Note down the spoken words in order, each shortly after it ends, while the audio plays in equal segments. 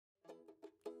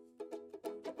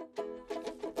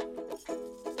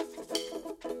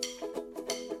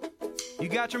You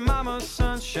got your mama's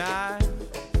sunshine,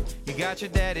 you got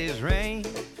your daddy's rain.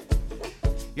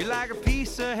 You're like a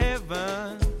piece of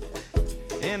heaven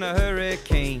in a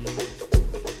hurricane.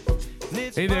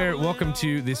 Hey there, welcome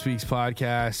to this week's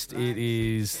podcast. It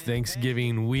is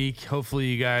Thanksgiving week. Hopefully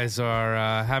you guys are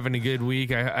having a good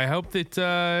week. I hope that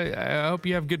I hope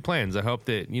you have good plans. I hope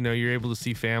that you're able to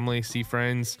see family, see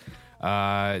friends.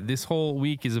 This whole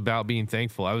week is about being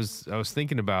thankful. I was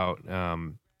thinking about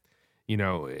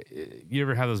you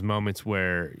ever have those moments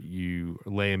where you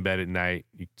lay in bed at night,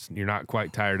 you're not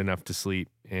quite tired enough to sleep,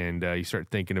 and you start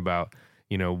thinking about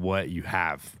what you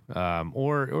have,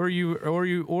 or you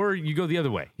go the other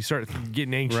way. You start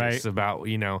getting anxious about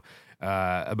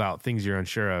things you're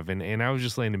unsure of. And I was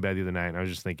just laying in bed the other night, and I was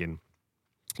just thinking,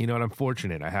 what, I'm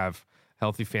fortunate. I have a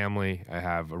healthy family. I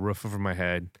have a roof over my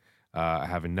head. I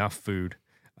have enough food.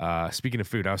 Speaking of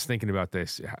food, I was thinking about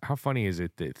this. How funny is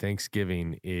it that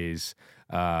Thanksgiving is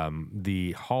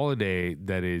the holiday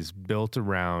that is built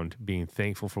around being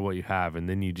thankful for what you have, and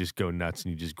then you just go nuts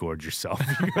and you just gorge yourself.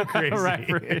 You go crazy.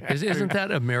 Right. Isn't that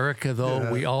America, though?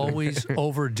 Yeah. We always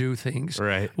overdo things,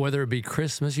 right? Whether it be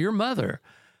Christmas, your mother.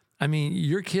 I mean,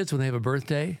 your kids, when they have a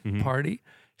birthday party,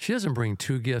 she doesn't bring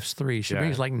 2 gifts, 3. She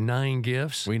brings like 9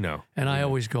 gifts. We know. And I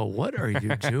always go, what are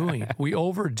you doing? We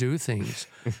overdo things.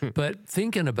 But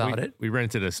thinking about it. We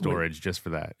rented a storage just for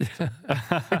that.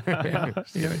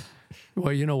 Yeah.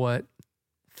 Well, you know what?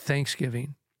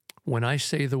 Thanksgiving. When I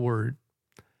say the word,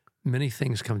 many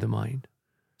things come to mind.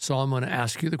 So I'm going to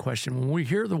ask you the question. When we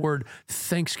hear the word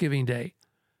Thanksgiving Day,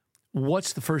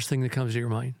 what's the first thing that comes to your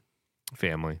mind?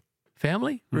 Family.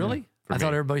 Family? Really? I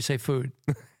thought everybody say food.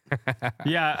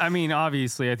 Yeah, I mean,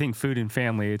 obviously, I think food and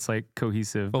family, it's like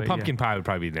cohesive. Well, pumpkin pie would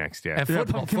probably be next, yeah. And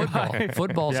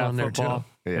football's on there too.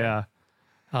 Yeah.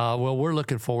 Well, we're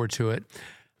looking forward to it.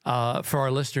 For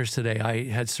our listeners today, I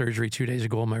had surgery 2 days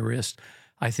ago on my wrist.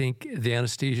 I think the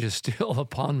anesthesia is still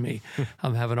upon me.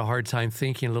 I'm having a hard time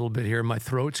thinking a little bit here. My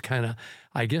throat's kind of,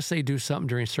 I guess they do something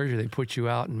during surgery. They put you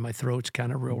out, and my throat's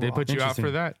kind of real raw. They put you out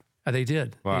for that? They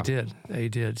did. Wow. They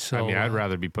did. So I mean, I'd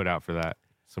rather be put out for that.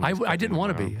 I didn't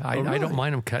want to be. I don't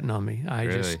mind them cutting on me.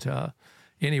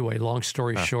 Anyway, long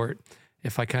story short,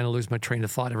 if I kind of lose my train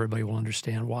of thought, everybody will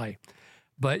understand why.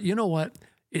 But you know what?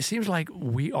 It seems like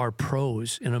we are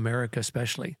pros in America,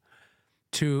 especially,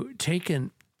 to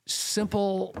taking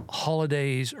simple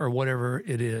holidays or whatever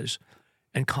it is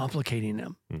and complicating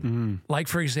them. Mm-hmm. Like,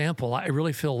 for example, I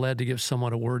really feel led to give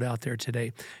someone a word out there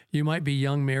today. You might be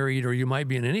young, married, or you might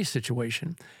be in any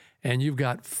situation, and you've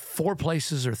got 4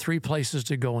 places or 3 places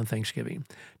to go on Thanksgiving.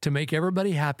 To make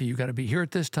everybody happy, you got to be here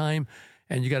at this time,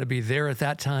 and you got to be there at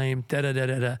that time,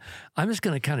 da-da-da-da-da. I'm just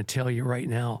going to kind of tell you right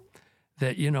now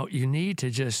that, you need to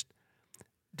just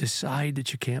decide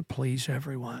that you can't please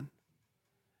everyone.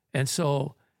 And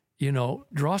so,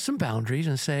 draw some boundaries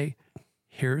and say,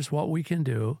 here's what we can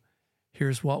do.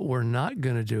 Here's what we're not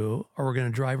going to do, or we're going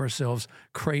to drive ourselves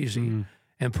crazy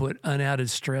and put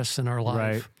unadded stress in our life.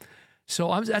 Right.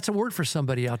 So that's a word for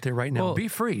somebody out there right now. Well, be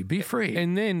free.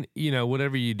 And then,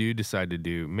 whatever you do decide to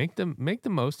do, make the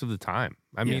most of the time.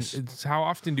 I mean, it's how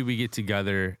often do we get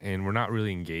together and we're not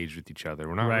really engaged with each other?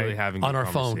 We're not really having on our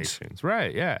conversations. Phones.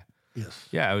 Right, yeah. Yes.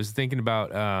 Yeah, I was thinking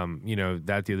about,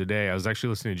 that the other day. I was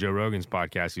actually listening to Joe Rogan's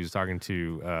podcast. He was talking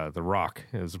to The Rock.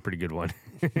 It was a pretty good one.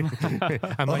 They've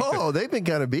been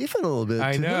kind of beefing a little bit.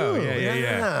 I know.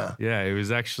 Yeah. Yeah, it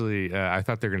was actually, I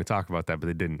thought they were going to talk about that, but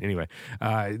they didn't. Anyway,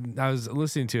 I was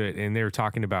listening to it, and they were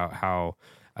talking about how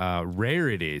rare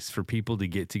it is for people to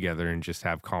get together and just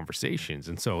have conversations.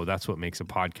 And so that's what makes a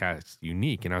podcast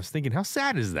unique. And I was thinking, how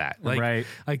sad is that?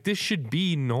 Like this should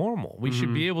be normal. We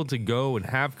should be able to go and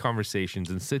have conversations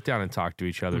and sit down and talk to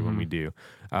each other when we do.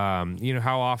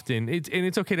 How often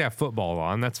it's okay to have football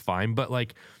on, that's fine. But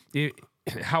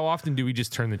how often do we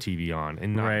just turn the TV on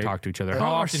and not talk to each other?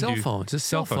 How often cell phones? It's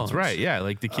cell phones. Right. Yeah.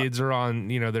 Like the kids are on,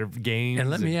 their games. And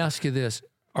let me ask you this.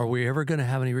 Are we ever going to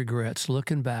have any regrets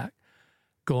looking back?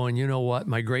 Going, you know what,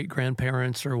 my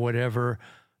great-grandparents or whatever,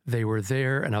 they were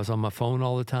there, and I was on my phone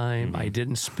all the time. I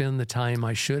didn't spend the time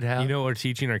I should have. We're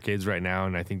teaching our kids right now,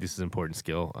 and I think this is an important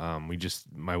skill.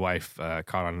 My wife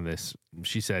caught on to this.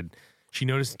 She said she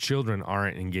noticed children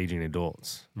aren't engaging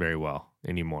adults very well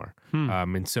anymore.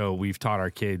 And so we've taught our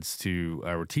kids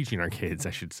we're teaching our kids, I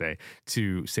should say,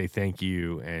 to say thank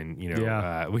you. And,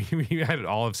 we had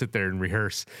all of sit there and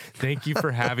rehearse. Thank you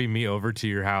for having me over to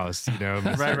your house,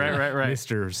 Mr. Right.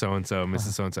 Mr. So-and-so,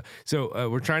 Mrs. So-and-so. So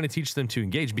we're trying to teach them to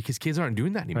engage because kids aren't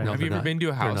doing that anymore. Have you ever been to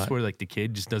a house where the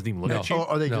kid just doesn't even look at you?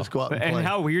 Or they just go out and play. And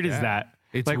how weird is that?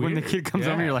 It's like when the weird. kid comes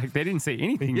over, you're like, they didn't say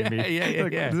anything to me.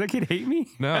 Like, does that kid hate me?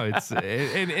 No, it's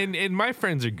and my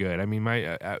friends are good. I mean,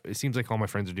 it seems like all my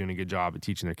friends are doing a good job at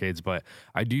teaching their kids, but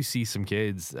I do see some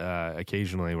kids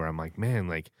occasionally where I'm like, man,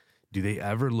 like, do they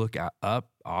ever look up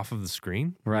off of the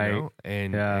screen? Right. You know?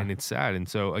 And it's sad. And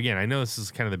so again, I know this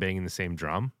is kind of the banging the same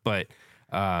drum, but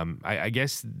I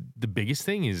guess the biggest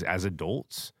thing is as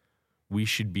adults, we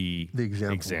should be The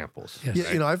example. examples. Yes.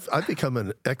 Yeah, you know, I've become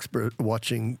an expert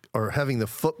watching or having the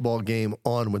football game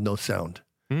on with no sound.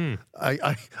 Mm.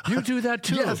 You do that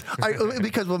too. Yes,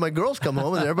 because when my girls come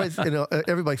home and everybody's,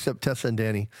 everybody except Tessa and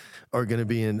Danny are going to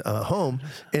be in home,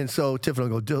 and so Tiffany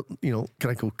will go,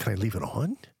 can I leave it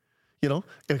on?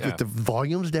 With the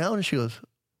volumes down, and she goes,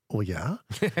 well, yeah.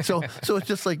 So it's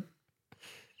just like.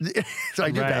 So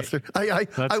I did Right. ask her.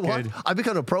 I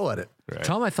become a pro at it. Right.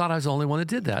 Tom, I thought I was the only one that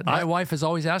did that. My wife is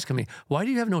always asking me, why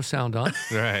do you have no sound on?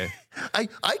 Right.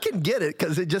 I can get it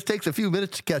because it just takes a few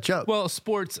minutes to catch up. Well,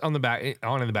 sports on in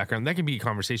the background, that can be a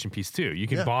conversation piece too. You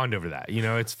can bond over that.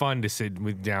 It's fun to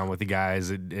sit down with the guys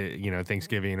at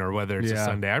Thanksgiving or whether it's a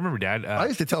Sunday. I remember Dad. I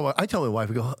used to tell my wife,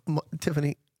 I go,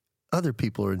 Tiffany, other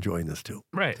people are enjoying this too.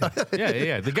 Right.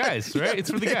 Yeah. The guys, right?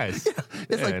 It's for the guys.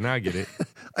 It's like, now I get it.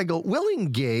 I go, we'll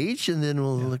engage and then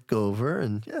we'll look over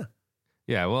and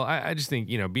Yeah, well, I just think,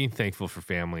 being thankful for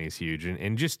family is huge.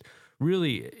 And just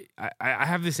really, I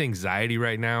have this anxiety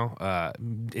right now,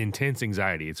 intense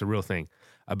anxiety. It's a real thing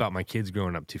about my kids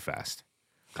growing up too fast.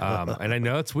 And I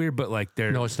know it's weird, but like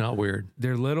No, it's not weird.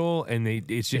 they're little and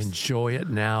it's just. Enjoy it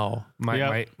now.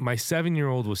 My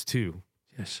 7-year-old was 2.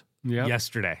 Yes.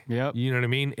 Yesterday. Yep. You know what I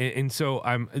mean? And so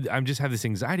I'm just have this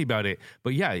anxiety about it.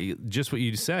 But yeah, just what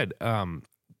you just said.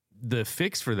 The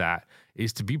fix for that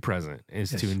is to be present, is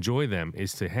to enjoy them,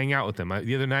 is to hang out with them.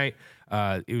 The other night,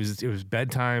 it was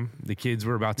bedtime. The kids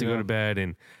were about to go to bed,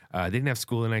 and they didn't have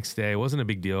school the next day. It wasn't a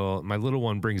big deal. My little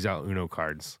one brings out Uno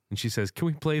cards, and she says, "Can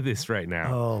we play this right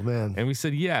now?" Oh man. And we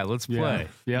said, "Yeah, let's play."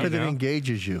 Yeah. Because it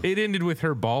engages you. It ended with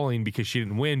her bawling because she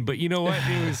didn't win, but you know what?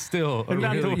 It was still.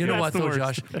 You know what, though,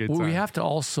 Josh? Good We time. have to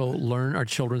also learn our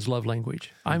children's love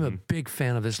language. I'm a big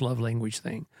fan of this love language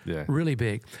thing. Yeah. Really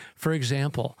big. For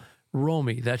example,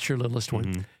 Romy, that's your littlest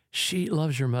one. She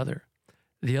loves your mother.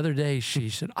 The other day, she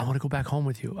said, I want to go back home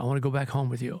with you. I want to go back home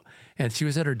with you. And she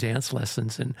was at her dance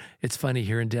lessons. And it's funny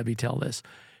hearing Debbie tell this.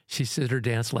 She said her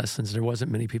dance lessons, there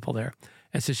wasn't many people there.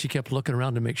 And so she kept looking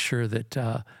around to make sure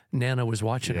that Nana was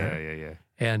watching her. Yeah.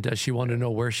 And she wanted to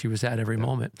know where she was at every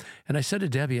moment. And I said to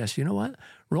Debbie, I said, you know what?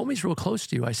 Romy's real close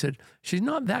to you. I said, she's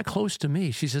not that close to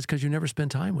me. She says, because you never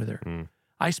spend time with her.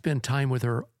 I spend time with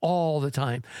her all the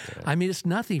time. Yeah. I mean, it's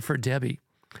nothing for Debbie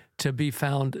to be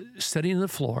found sitting on the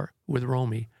floor with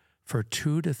Romy for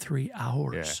 2 to 3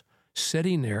 hours,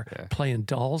 sitting there, playing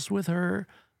dolls with her,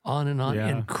 on and on.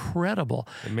 Incredible.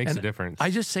 It makes a difference. I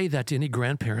just say that to any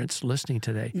grandparents listening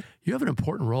today. You have an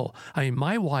important role. I mean,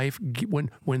 my wife,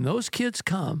 when those kids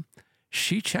come,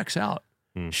 she checks out.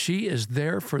 She is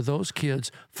there for those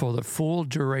kids for the full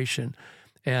duration.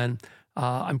 And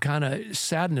I'm kind of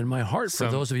saddened in my heart for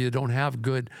those of you that don't have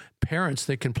good parents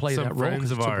that can play that role.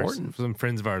 Some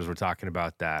friends of ours were talking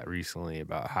about that recently,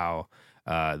 about how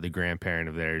the grandparent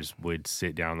of theirs would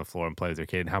sit down on the floor and play with their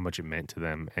kid, and how much it meant to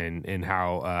them, and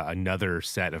how another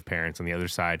set of parents on the other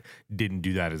side didn't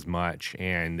do that as much.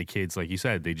 And the kids, like you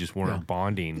said, they just weren't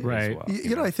bonding as well.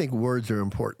 You know, I think words are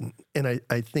important. And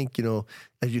I think,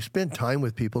 as you spend time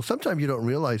with people, sometimes you don't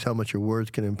realize how much your words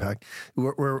can impact.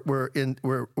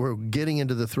 We're getting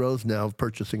into the throes now of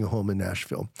purchasing a home in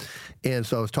Nashville. And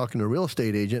so I was talking to a real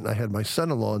estate agent, and I had my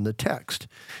son-in-law in the text.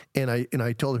 And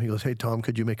I told him, he goes, hey, Tom,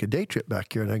 could you make a day trip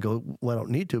back here? And I go, well, I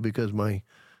don't need to, because my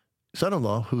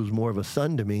son-in-law, who's more of a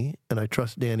son to me, and I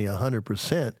trust Danny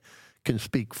 100%, can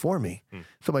speak for me.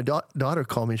 So my daughter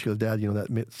called me, and she goes, Dad, that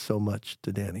meant so much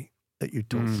to Danny, that you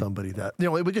told somebody that. It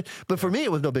was just, but for me,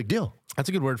 it was no big deal. That's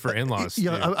a good word for in-laws.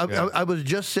 I was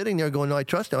just sitting there going, no, I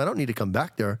trust him. I don't need to come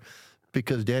back there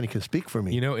because Danny can speak for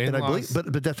me. In-laws, and I believe,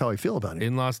 but that's how I feel about it.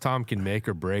 In-laws, Tom, can make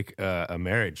or break a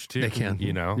marriage too. They can.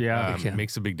 They can. It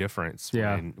makes a big difference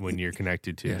when you're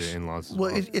connected to the in-laws.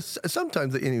 Well, it's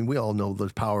sometimes, we all know the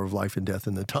power of life and death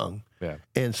in the tongue. Yeah.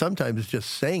 And sometimes it's just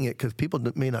saying it because people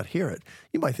may not hear it.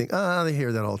 You might think, they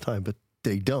hear that all the time, but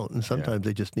they don't. And sometimes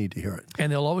they just need to hear it.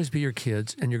 And they'll always be your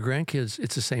kids, and your grandkids,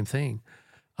 it's the same thing.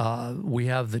 We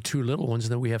have the 2 little ones,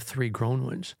 and then we have 3 grown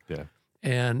ones. Yeah.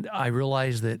 And I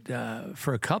realized that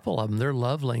for a couple of them, their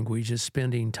love language is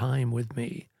spending time with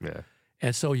me. Yeah.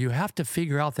 And so you have to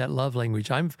figure out that love language.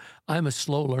 I'm a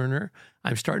slow learner.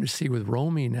 I'm starting to see with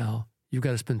Romy now, You've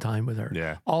got to spend time with her.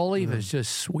 Yeah. Olive is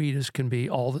just sweet as can be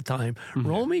all the time.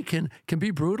 Romy can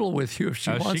be brutal with you if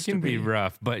she wants to be. She can be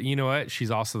rough, but you know what? She's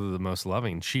also the most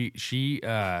loving.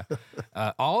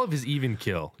 Olive is even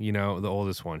kill, you know, the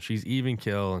oldest one. She's even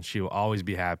kill, and she'll always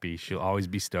be happy. She'll always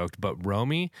be stoked. But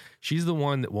Romy, she's the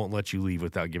one that won't let you leave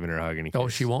without giving her a hug and a kiss. Oh,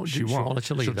 she won't. She won't let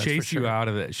you leave. She'll that's chase for sure. you out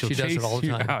of it. She'll She does chase it all the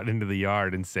you time. out into the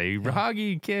yard and say,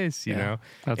 huggy, kiss, you know?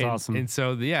 That's awesome. And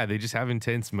so, yeah, they just have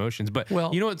intense emotions. But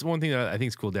you know what's one thing that I think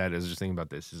is cool, Dad, is just thinking about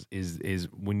this is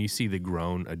when you see the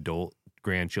grown adult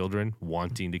grandchildren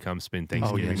wanting to come spend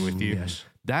Thanksgiving with you. Yes.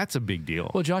 That's a big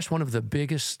deal. Well, Josh, one of the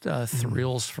biggest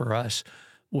thrills for us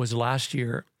was last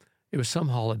year. It was some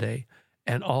holiday,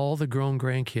 and all the grown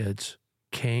grandkids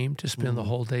came to spend the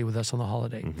whole day with us on the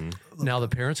holiday. Now, the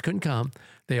parents couldn't come.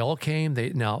 They all came.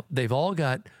 They've all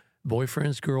got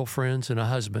boyfriends, girlfriends, and a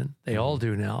husband. They all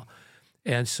do now.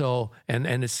 And so, and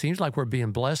it seems like we're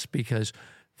being blessed because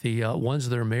the ones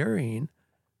that are marrying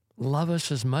love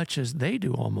us as much as they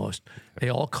do almost. They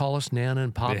all call us Nana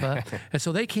and Papa. And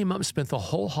so they came up and spent the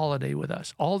whole holiday with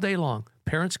us all day long.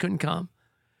 Parents couldn't come.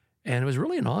 And it was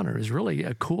really an honor. It was really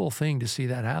a cool thing to see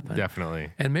that happen.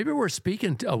 Definitely. And maybe we're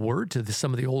speaking a word to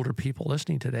some of the older people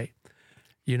listening today.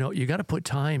 You know, you got to put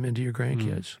time into your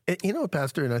grandkids. And, you know,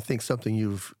 Pastor, and I think something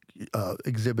you've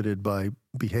exhibited by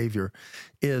behavior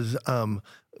is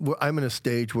I'm in a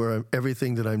stage where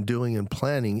everything that I'm doing and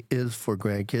planning is for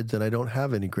grandkids, and I don't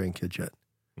have any grandkids yet.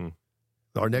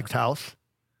 Our next house,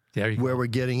 where we're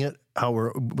getting it, how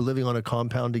we're living on a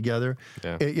compound together.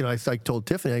 Yeah. You know, I told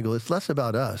Tiffany, I go, it's less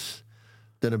about us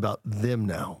than about them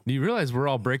now. You realize we're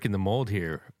all breaking the mold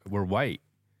here. We're white.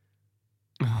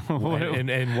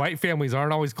 and white families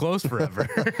aren't always close forever.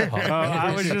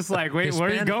 I was just like, wait, where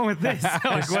are you going with this?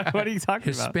 Like, what are you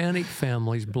talking about? Hispanic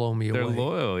families blow me away. They're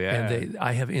loyal, yeah. And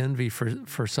I have envy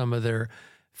for some of their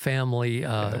family.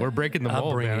 We're breaking the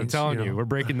mold, man. I'm telling you, we're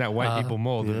breaking that white people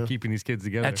mold and keeping these kids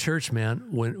together. At church, man,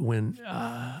 when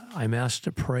I'm asked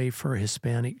to pray for a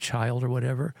Hispanic child or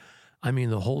whatever, I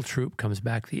mean, the whole troop comes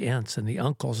back, the aunts and the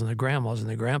uncles and the grandmas and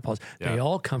the grandpas. They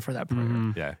all come for that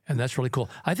prayer. Yeah. And that's really cool.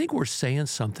 I think we're saying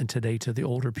something today to the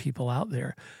older people out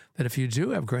there that if you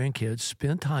do have grandkids,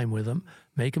 spend time with them,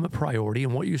 make them a priority.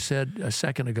 And what you said a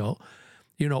second ago,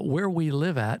 you know, where we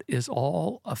live at is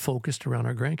all focused around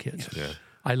our grandkids. Yeah.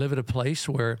 I live at a place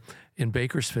where in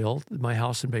Bakersfield, my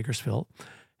house in Bakersfield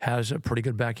has a pretty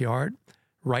good backyard.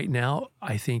 Right now,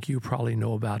 I think you probably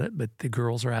know about it, but the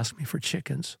girls are asking me for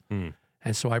chickens.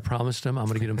 And so I promised them I'm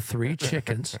going to get them 3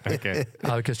 chickens. Okay.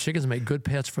 Because chickens make good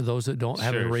pets for those that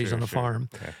haven't been raised on a farm.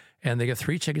 Okay. And they got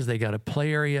 3 chickens. They got a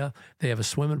play area. They have a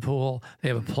swimming pool. They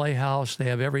have a playhouse. They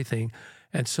have everything.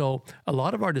 And so a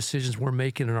lot of our decisions we're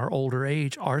making in our older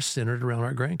age are centered around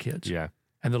our grandkids. Yeah.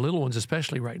 And the little ones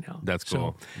especially right now. That's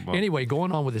cool. So anyway,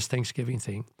 going on with this Thanksgiving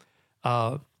thing,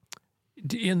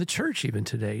 in the church even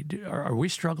today, are we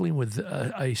struggling with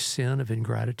a sin of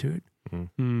ingratitude?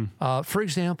 For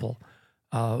example,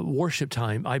 worship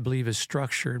time, I believe, is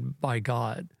structured by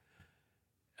God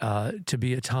to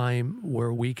be a time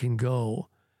where we can go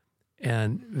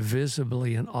and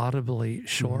visibly and audibly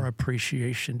show our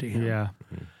appreciation to Him. Yeah.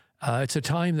 It's a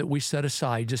time that we set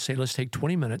aside, just say, let's take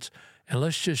 20 minutes and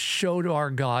let's just show to our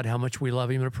God how much we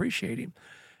love Him and appreciate Him.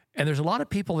 And there's a lot of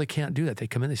people that can't do that. They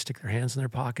come in, they stick their hands in their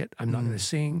pocket. I'm not going to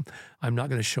sing. I'm not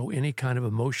going to show any kind of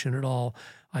emotion at all.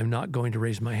 I'm not going to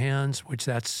raise my hands, which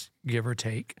that's give or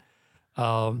take.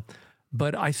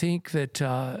 But I think that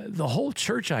the whole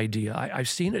church idea, I've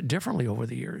seen it differently over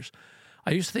the years.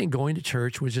 I used to think going to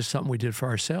church was just something we did for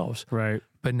ourselves. Right.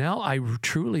 But now I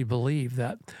truly believe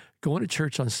that going to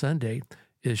church on Sunday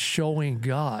is showing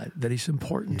God that He's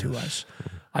important to us.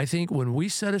 I think when we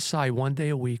set aside one day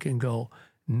a week and go,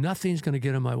 nothing's going to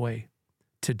get in my way.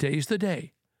 Today's the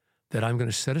day that I'm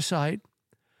going to set aside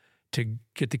to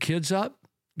get the kids up,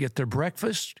 get their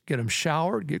breakfast, get them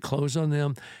showered, get clothes on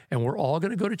them, and we're all going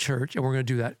to go to church, and we're going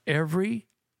to do that every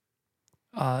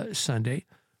Sunday,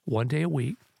 one day a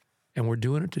week, and we're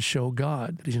doing it to show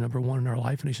God that He's number one in our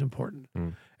life and He's important.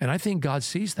 And I think God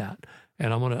sees that.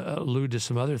 And I'm going to allude to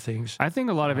some other things. I think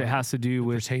a lot of it has to do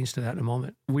with pertains to that in a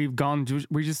moment. We've gotten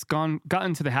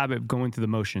into the habit of going through the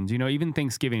motions. You know, even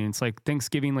Thanksgiving, it's like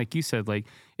Thanksgiving, like you said, like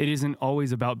it isn't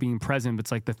always about being present, but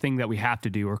it's like the thing that we have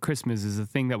to do, or Christmas is the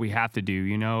thing that we have to do,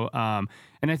 you know?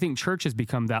 And I think church has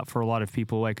become that for a lot of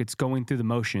people. Like it's going through the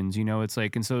motions, you know, it's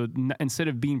like, and so instead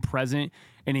of being present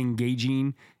and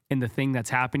engaging in the thing that's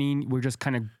happening, we're just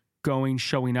kind of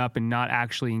showing up and not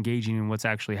actually engaging in what's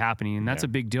actually happening. And that's a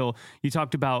big deal. You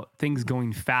talked about things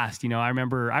going fast. You know, I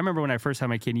remember when I first had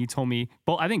my kid and you told me,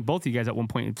 I think both of you guys at one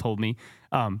point told me,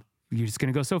 you're just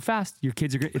going to go so fast. Your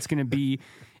kids it's going to be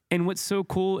And what's so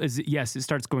cool is that, yes, it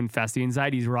starts going fast. The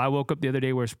anxieties where I woke up the other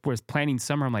day where I was planning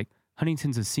summer. I'm like,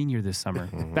 Huntington's a senior this summer.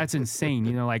 That's insane.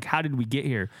 You know, like, how did we get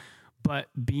here? But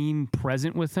being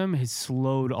present with him has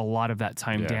slowed a lot of that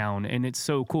time down. And it's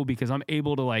so cool because I'm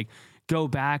able to like go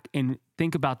back and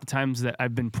think about the times that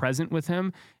I've been present with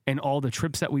him and all the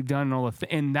trips that we've done and all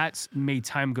and that's made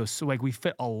time go. So like we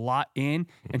fit a lot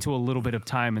into a little bit of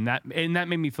time, and that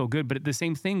made me feel good. But the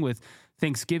same thing with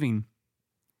Thanksgiving.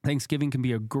 Thanksgiving can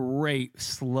be a great,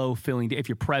 slow feeling if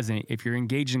you're present, if you're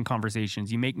engaged in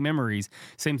conversations, you make memories.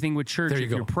 Same thing with church.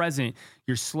 If you're present,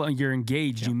 you're slow, you're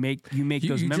engaged. You make those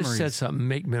memories. You just said something.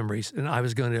 Make memories, and I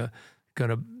was going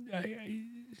to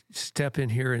step in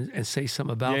here and say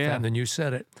something about that, and then you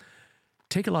said it.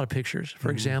 Take a lot of pictures.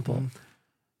 For example,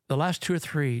 the last 2 or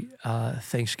 3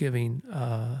 Thanksgiving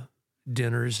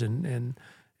dinners and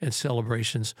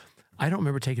celebrations, I don't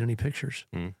remember taking any pictures.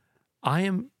 I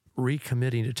am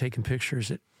recommitting to taking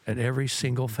pictures at every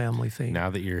single family thing. Now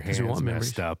that your hands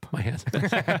messed up. My hands.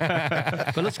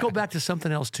 But let's go back to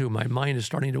something else too. My mind is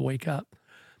starting to wake up.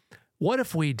 What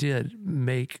if we did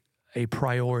make a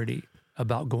priority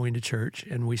about going to church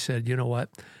and we said, you know what?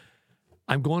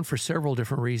 I'm going for several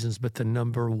different reasons, but the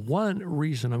number one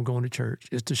reason I'm going to church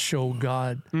is to show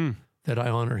God that I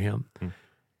honor him.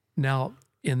 Now,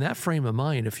 in that frame of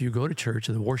mind, if you go to church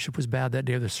and the worship was bad that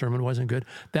day or the sermon wasn't good,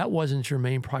 that wasn't your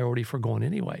main priority for going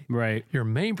anyway. Right. Your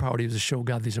main priority is to show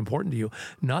God that he's important to you.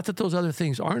 Not that those other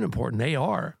things aren't important. They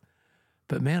are.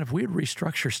 But man, if we would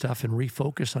restructure stuff and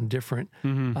refocus on different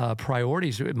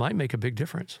priorities, it might make a big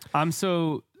difference. I'm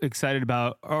so excited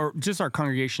about, or just our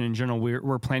congregation in general.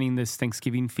 We're planning this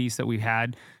Thanksgiving feast that we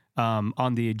had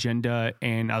on the agenda.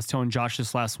 And I was telling Josh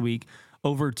this last week,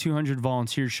 over 200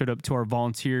 volunteers showed up to our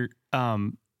volunteer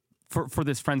for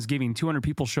this Friendsgiving. 200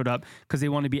 people showed up because they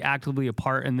want to be actively a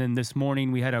part. And then this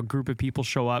morning we had a group of people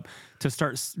show up to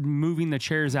start moving the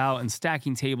chairs out and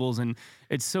stacking tables. And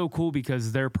it's so cool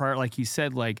because they're part, like you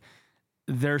said, like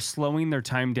they're slowing their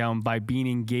time down by being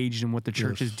engaged in what the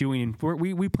church is doing. And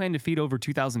we plan to feed over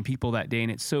 2,000 people that day.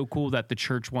 And it's so cool that the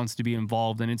church wants to be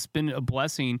involved. And it's been a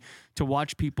blessing to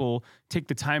watch people take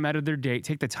the time out of their day,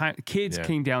 take the time. Kids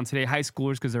came down today, high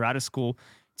schoolers, because they're out of school,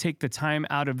 take the time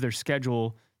out of their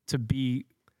schedule to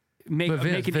make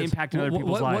an impact in other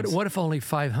people's lives. What if only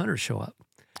 500 show up?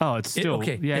 Oh, it's still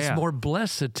it's more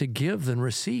blessed to give than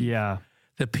receive. Yeah.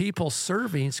 The people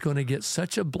serving is going to get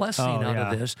such a blessing out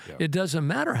of this. Yeah. It doesn't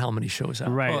matter how many shows up.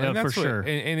 Right, well, for sure.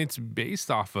 And it's based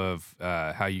off of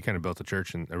how you kind of built the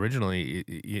church. And originally,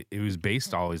 it was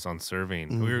based always on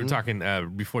serving. We were talking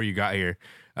before you got here.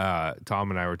 Tom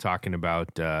and I were talking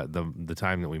about the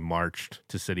time that we marched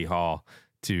to City Hall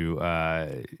to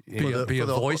be a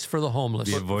voice for the homeless.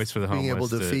 Be a voice for the homeless. Being able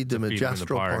to feed them at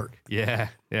Jastrow Park. Yeah,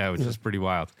 which is pretty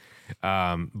wild.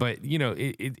 But you know,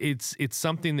 it's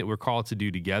something that we're called to do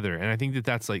together, and I think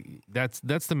that's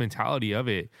the mentality of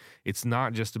it. It's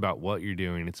not just about what you're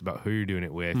doing; it's about who you're doing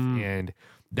it with, and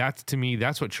that's, to me,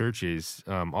 that's what church is.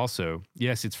 Also,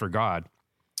 yes, it's for God.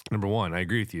 Number one, I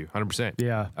agree with you 100%.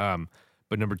 Yeah.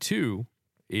 But number two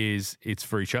is it's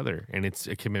for each other, and it's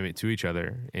a commitment to each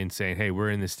other and saying, hey, we're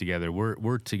in this together.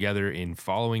 We're together in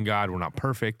following God. We're not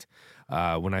perfect.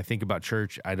 When I think about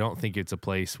church, I don't think it's a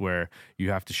place where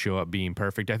you have to show up being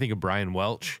perfect. I think of Brian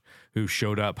Welch, who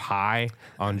showed up high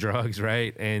on drugs,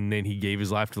 right? And then he gave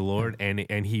his life to the Lord,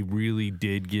 and he really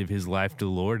did give his life to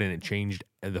the Lord, and it changed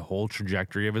the whole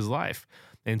trajectory of his life.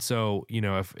 And so, you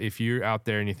know, if you're out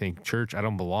there and you think, church, I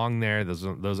don't belong there,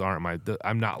 those aren't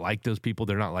I'm not like those people.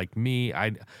 They're not like me.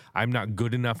 I'm not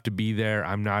good enough to be there.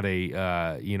 I'm not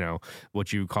a,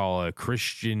 what you call a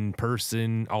Christian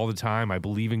person all the time. I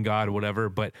believe in God, whatever,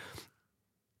 but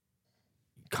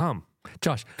come.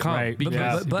 Josh, come. Right,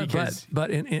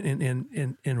 but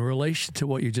in relation to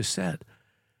what you just said,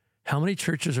 how many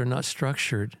churches are not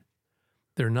structured?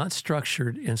 They're not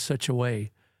structured in such a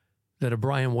way that a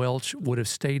Brian Welch would have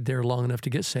stayed there long enough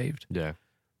to get saved. Yeah.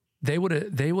 They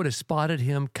would have spotted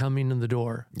him coming in the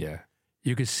door. Yeah.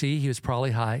 You could see he was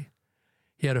probably high.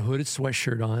 He had a hooded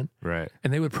sweatshirt on. Right.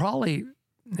 And they would probably,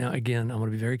 now again, I'm going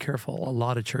to be very careful. A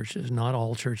lot of churches, not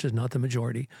all churches, not the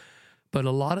majority, but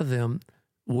a lot of them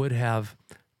would have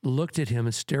looked at him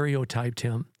and stereotyped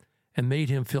him and made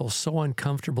him feel so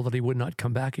uncomfortable that he would not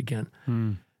come back again.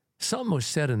 Something was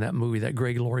said in that movie, that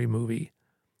Greg Laurie movie,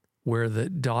 where the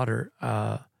daughter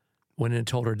went in and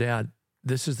told her dad,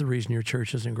 this is the reason your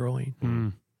church isn't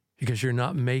growing, because you're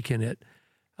not making it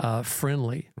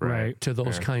friendly to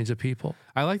those kinds of people.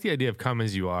 I like the idea of come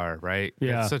as you are, right?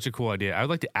 Yeah. It's such a cool idea. I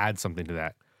would like to add something to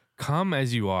that. Come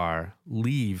as you are,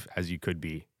 leave as you could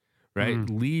be, right?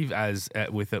 Leave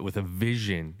with a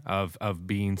vision of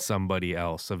being somebody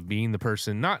else, of being the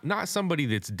person, not somebody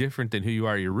that's different than who you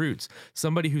are, your roots,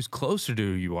 somebody who's closer to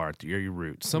who you are, to your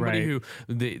roots, somebody who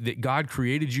that God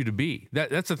created you to be.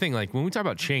 That's the thing. Like when we talk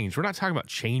about change, we're not talking about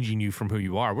changing you from who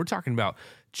you are. We're talking about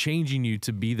changing you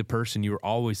to be the person you were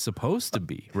always supposed to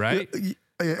be, right?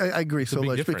 I agree so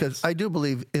much difference. because I do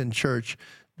believe in church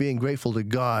being grateful to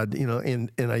God,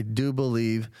 and I do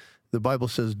believe the Bible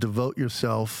says devote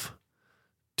yourself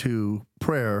to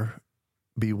prayer,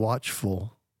 be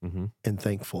watchful and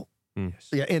thankful.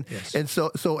 Yeah, and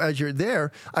so as you're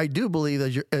there, I do believe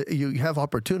that you have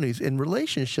opportunities, and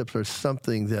relationships are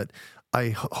something that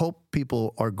I hope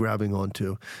people are grabbing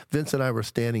onto. Vince and I were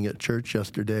standing at church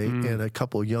yesterday, and a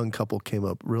young couple came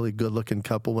up, really good-looking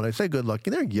couple. When I say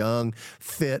good-looking, they're young,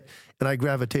 fit, and I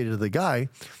gravitated to the guy,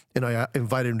 and I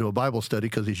invited him to a Bible study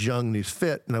because he's young and he's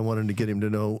fit, and I wanted to get him to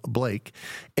know Blake.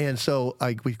 And so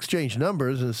we exchanged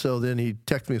numbers, and so then he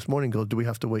texted me this morning and goes, do we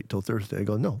have to wait till Thursday? I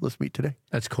go, no, let's meet today.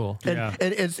 That's cool.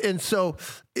 And so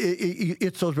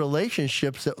it's those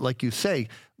relationships that, like you say,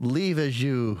 leave as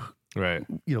you... Right.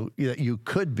 You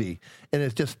could be. And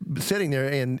it's just sitting there,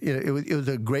 and it was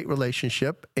a great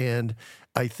relationship. And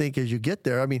I think as you get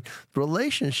there, I mean,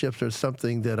 relationships are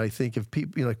something that I think if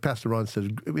people, like Pastor Ron says,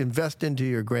 invest into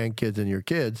your grandkids and your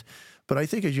kids. But I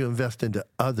think as you invest into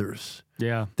others,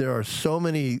 there are so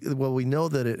many, we know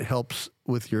that it helps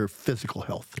with your physical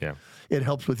health. Yeah. It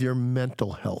helps with your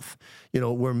mental health.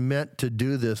 We're meant to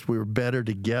do this. We're better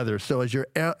together. So as you're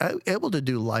able to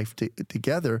do life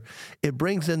together, it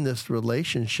brings in this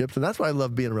relationships. And that's why I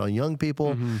love being around young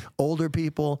people, older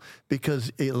people,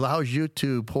 because it allows you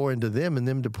to pour into them and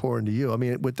them to pour into you. I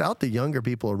mean, without the younger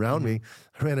people around me,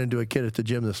 I ran into a kid at the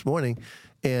gym this morning,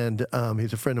 and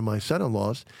he's a friend of my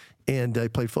son-in-law's. And I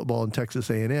played football in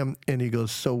Texas A&M, and he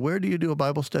goes, so where do you do a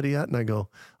Bible study at? And I go,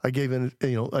 I gave him,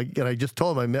 and I just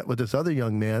told him I met with this other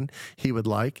young man he would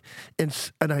like. And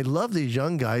I love these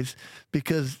young guys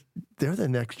because they're the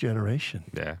next generation.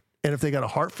 Yeah. And if they got a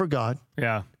heart for God,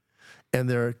 and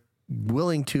they're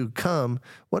willing to come,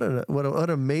 what an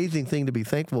amazing thing to be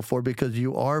thankful for, because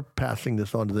you are passing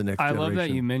this on to the next generation. I love that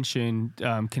you mentioned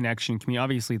connection. Community.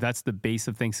 Obviously, that's the base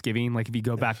of Thanksgiving. Like if you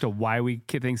go back to why we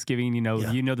get Thanksgiving, you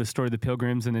know the story of the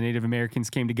Pilgrims and the Native Americans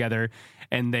came together,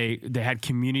 and they had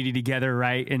community together,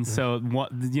 right? And so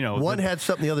one had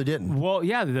something the other didn't. Well,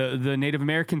 the Native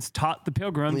Americans taught the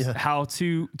Pilgrims how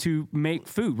to make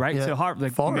food, right? Yeah. To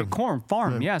farm. make corn,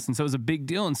 yes. And so it was a big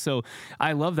deal. And so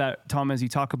I love that, Tom, as you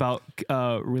talk about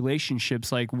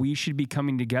relationships, like we should be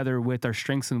coming together with our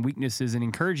strengths and weaknesses and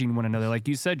encouraging one another. Like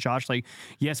you said, Josh, like,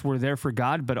 yes, we're there for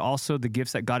God, but also the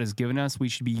gifts that God has given us, we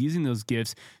should be using those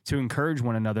gifts to encourage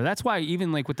one another. That's why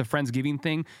even like with the Friendsgiving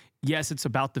thing, yes, it's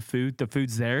about the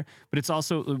food's there, but it's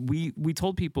also, we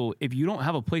told people, if you don't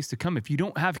have a place to come, if you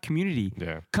don't have community,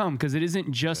 come, because it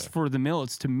isn't just for the meal,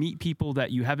 it's to meet people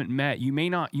that you haven't met. You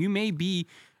may be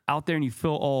out there and you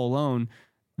feel all alone.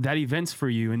 That event's for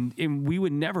you, and we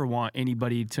would never want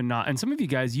anybody to not. And some of you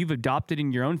guys, you've adopted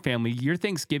in your own family. Your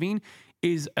Thanksgiving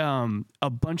is a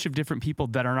bunch of different people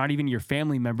that are not even your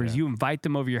family members. You invite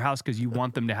them over your house because you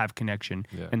want them to have connection,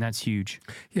 and that's huge.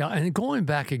 Yeah, and going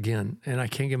back again, and I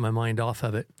can't get my mind off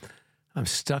of it. I'm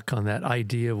stuck on that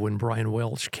idea of when Brian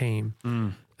Welch came.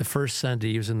 The first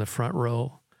Sunday, he was in the front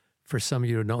row. For some of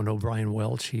you who don't know Brian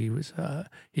Welch, he's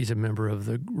a member of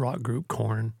the rock group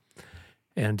Korn,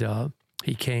 and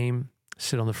he came,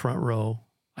 sit on the front row.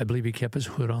 I believe he kept his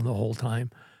hood on the whole time.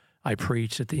 I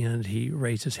preached at the end. He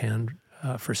raised his hand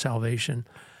for salvation.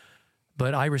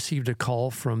 But I received a call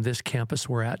from this campus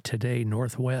we're at today,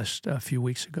 Northwest, a few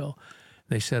weeks ago.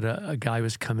 They said a guy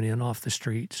was coming in off the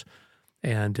streets,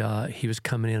 and he was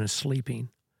coming in and sleeping.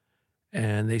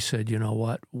 And they said, you know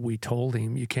what? We told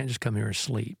him, you can't just come here and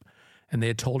sleep. And they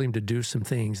had told him to do some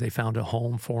things. They found a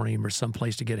home for him or some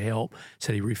place to get help.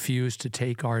 Said he refused to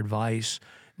take our advice.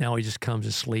 Now he just comes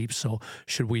and sleeps. So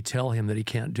should we tell him that he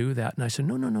can't do that? And I said,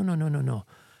 no.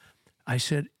 I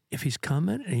said, if he's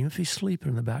coming, and even if he's sleeping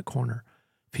in the back corner,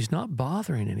 if he's not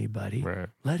bothering anybody,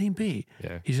 let him be.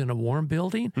 Yeah. He's in a warm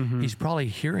building. He's probably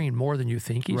hearing more than you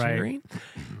think he's hearing,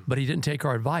 but he didn't take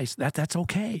our advice. That's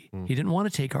okay. He didn't want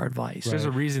to take our advice. There's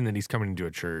a reason that he's coming to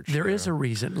a church. There is a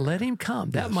reason. Let him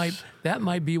come. That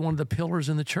might be one of the pillars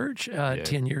in the church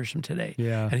 10 years from today.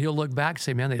 Yeah. And he'll look back and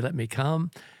say, man, they let me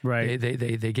come. Right.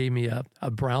 They gave me a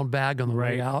brown bag on the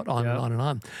way out, on and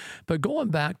on. But going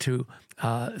back to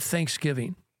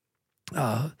Thanksgiving,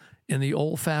 in the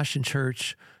old-fashioned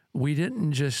church, we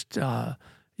didn't just,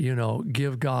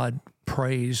 give God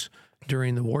praise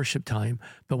during the worship time,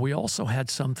 but we also had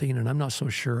something, and I'm not so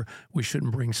sure we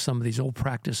shouldn't bring some of these old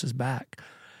practices back.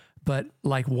 But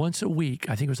like once a week,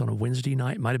 I think it was on a Wednesday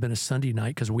night, might have been a Sunday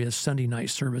night because we had Sunday night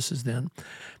services then,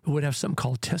 but we'd have something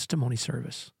called testimony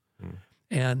service.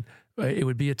 And it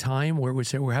would be a time where we'd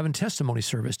say, we're having testimony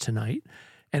service tonight.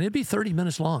 And it'd be 30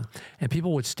 minutes long. And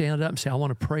people would stand up and say, I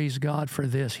want to praise God for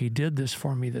this. He did this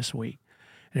for me this week.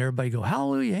 And everybody go,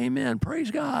 hallelujah, amen, praise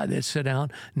God. They'd sit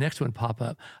down. Next one pop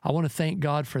up. I want to thank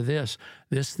God for this.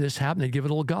 This happened. They'd give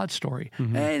it a little God story.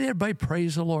 Hey, everybody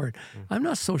praise the Lord. I'm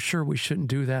not so sure we shouldn't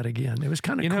do that again. It was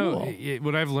kind of cool.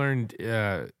 What I've learned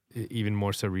even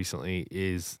more so recently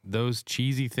is those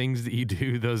cheesy things that you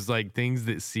do, those like things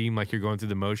that seem like you're going through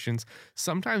the motions,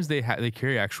 sometimes they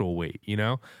carry actual weight, you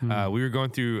know? We were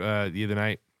going through the other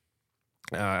night,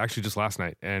 actually just last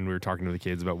night, and we were talking to the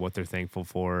kids about what they're thankful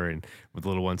for, and with the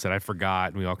little one said, I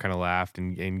forgot, and we all kind of laughed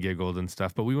and giggled and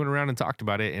stuff, but we went around and talked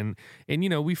about it, and you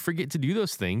know, we forget to do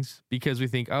those things because we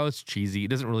think, oh, it's cheesy, it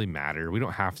doesn't really matter, we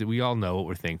don't have to, we all know what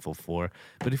we're thankful for.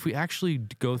 But if we actually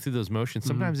go through those motions,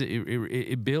 sometimes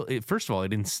it first of all,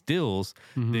 it instills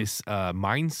this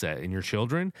mindset in your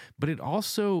children, but it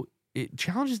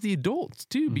challenges the adults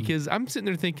too, because I'm sitting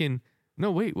there thinking, no,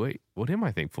 wait, what am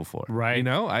I thankful for? Right. You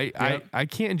know, I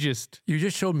can't just... You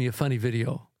just showed me a funny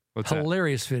video. What's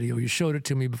hilarious video. You showed it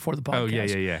to me before the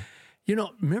podcast. Oh, yeah. You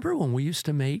know, remember when we used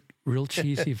to make real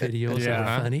cheesy videos that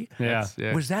were funny? Yeah.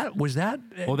 Was that?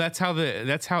 Well, that's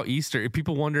how Easter. If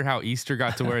people wonder how Easter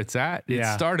got to where it's at, it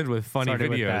started with funny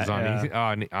videos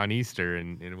on Easter,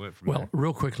 and it went from there. Well,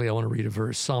 real quickly, I want to read a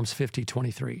verse, Psalms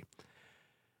 50:23.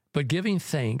 But giving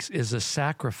thanks is a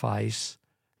sacrifice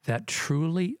that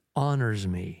truly honors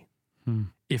me.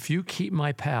 If you keep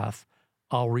my path,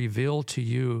 I'll reveal to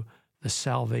you the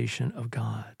salvation of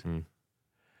God.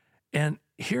 And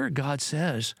here God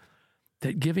says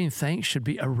that giving thanks should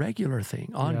be a regular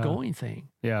thing, ongoing thing.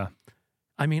 Yeah.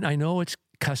 I mean, I know it's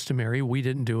customary. We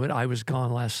didn't do it. I was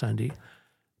gone last Sunday,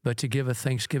 but to give a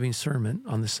Thanksgiving sermon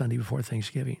on the Sunday before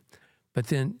Thanksgiving. But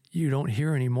then you don't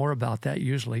hear any more about that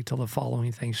usually till the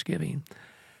following Thanksgiving.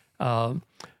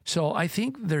 So I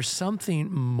think there's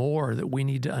something more that we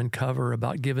need to uncover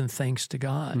about giving thanks to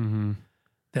God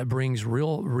that brings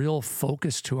real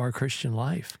focus to our Christian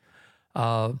life.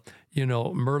 You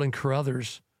know, Merlin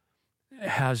Carruthers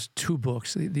has 2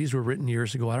 books. These were written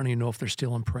years ago. I don't even know if they're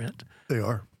still in print. They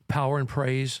are. Power and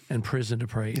Praise and Prison to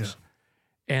Praise.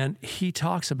 Yeah. And he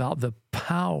talks about the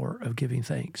power of giving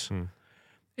thanks.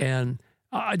 And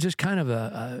just kind of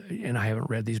and I haven't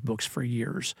read these books for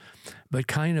years, but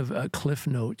kind of cliff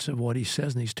notes of what he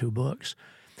says in these 2 books.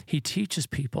 He teaches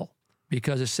people,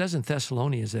 because it says in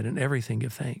Thessalonians that in everything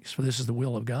give thanks, for this is the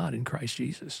will of God in Christ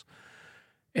Jesus.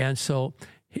 And so,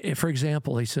 for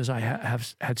example, he says, I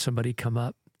have had somebody come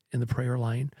up in the prayer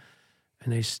line,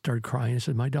 and they started crying and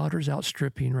said, my daughter's out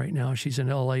stripping right now. She's in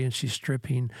LA and she's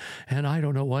stripping, and I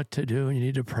don't know what to do, and you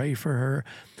need to pray for her.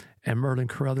 And Merlin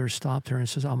Carruthers stopped her and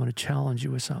says, I'm going to challenge you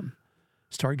with something.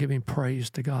 Start giving praise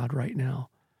to God right now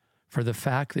for the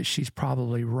fact that she's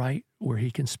probably right where he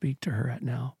can speak to her at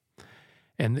now.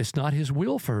 And it's not his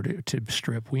will for her to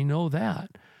strip. We know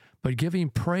that. But give him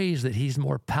praise that he's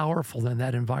more powerful than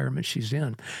that environment she's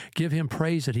in. Give him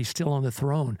praise that he's still on the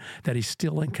throne, that he's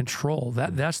still in control.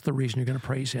 That's the reason you're going to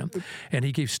praise him. And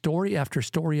he gave story after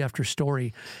story after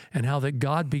story, and how that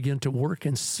God began to work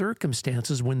in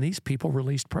circumstances when these people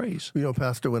released praise. You know,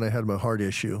 Pastor, when I had my heart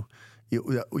issue,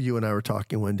 you and I were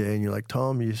talking one day, and you're like,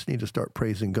 Tom, you just need to start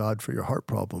praising God for your heart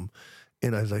problem.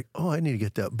 And I was like, oh, I need to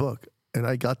get that book. And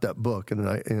I got that book, and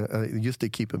I used to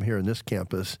keep them here in this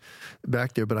campus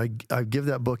back there, but I give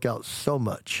that book out so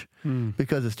much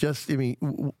because it's just, I mean,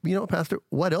 you know, Pastor,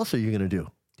 what else are you going to do?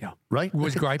 Yeah. Right?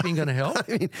 Was griping going to help?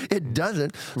 I mean, it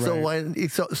doesn't. Right.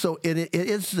 So it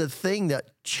is the thing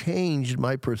that changed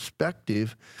my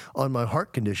perspective on my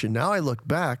heart condition. Now I look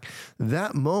back,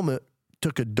 that moment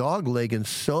took a dog leg in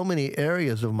so many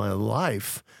areas of my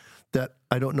life that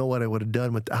I don't know what I would have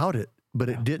done without it. But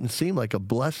it didn't seem like a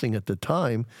blessing at the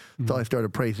time until I started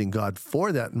praising God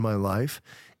for that in my life.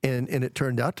 And it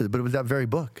turned out to, but it was that very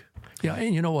book. Yeah,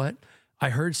 and you know what? I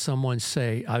heard someone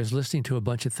say, I was listening to a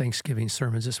bunch of Thanksgiving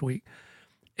sermons this week,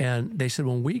 and they said,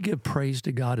 when we give praise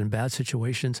to God in bad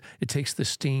situations, it takes the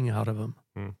sting out of them.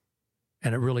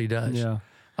 And it really does. Yeah.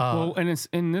 Well, and it's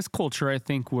in this culture, I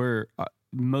think, where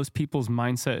most people's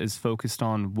mindset is focused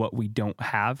on what we don't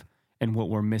have and what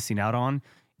we're missing out on.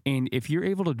 And if you're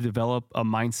able to develop a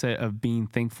mindset of being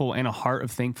thankful and a heart of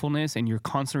thankfulness, and you're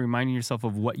constantly reminding yourself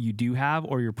of what you do have,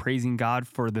 or you're praising God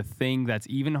for the thing that's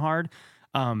even hard,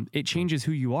 it changes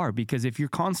who you are. Because if you're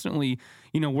constantly,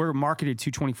 we're marketed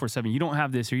to 24/7. You don't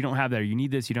have this or you don't have that, or you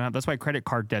need this, you don't have. That's why credit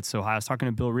card debt's so high. I was talking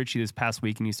to Bill Ritchie this past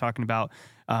week, and he's talking about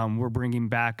we're bringing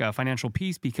back financial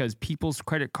peace because people's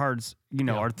credit cards,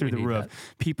 are through the roof.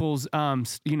 People's,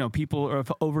 people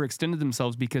have overextended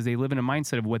themselves because they live in a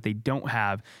mindset of what they don't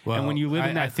have. Well, and when you live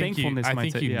in that thankfulness mindset, I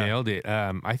think you nailed it.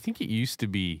 I think it used to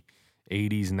be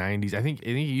 80s, 90s. I think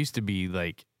it used to be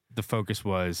like the focus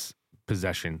was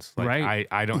possessions. Like right.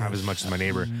 I don't have as much as my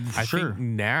neighbor. I think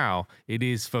now it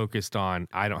is focused on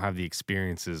I don't have the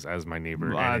experiences as my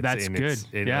neighbor. That's good.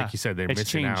 Like you said, they're missing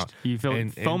changed. out. You feel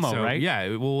FOMO, so, right?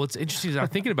 Yeah. Well, what's interesting is I was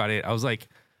thinking about it. I was like,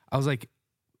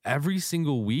 every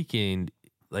single weekend,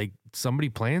 like somebody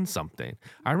planned something.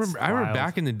 I remember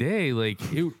back in the day, like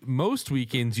most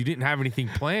weekends you didn't have anything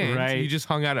planned. Right. You just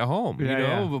hung out at home,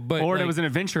 But or like, it was an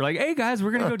adventure. Like, hey guys,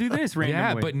 we're gonna go do this randomly.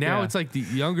 Yeah, but now it's like the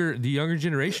younger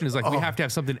generation is like we have to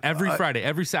have something every Friday,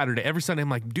 every Saturday, every Sunday. I'm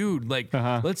like, dude, like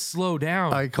let's slow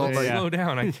down. Slow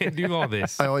down. I can't do all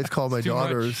this. I always call my It's too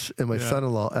daughters much. and my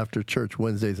son-in-law after church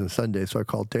Wednesdays and Sundays. So I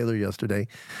called Taylor yesterday.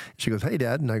 She goes, "Hey,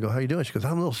 Dad," and I go, "How you doing?" She goes,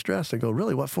 "I'm a little stressed." I go,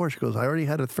 "Really? What for?" She goes, "I already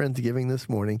had a Friendsgiving this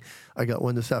morning. I got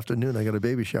one this afternoon. I got a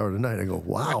baby shower tonight." I go,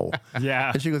 "Wow."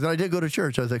 Yeah. And she goes, "And I did go to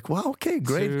church." I was like, "Wow, okay,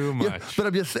 great." Too much. Yeah, but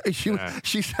I'm just saying,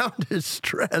 she sounded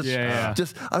stressed. Yeah.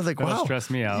 I was like, That'll "Wow." stress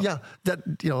me out. Yeah. That,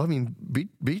 I mean,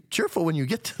 be cheerful when you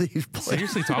get to these places.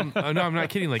 Seriously, Tom. No, I'm not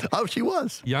kidding. Like, Oh, she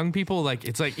was. young people, like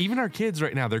it's like even our kids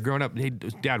right now, they're growing up. Hey,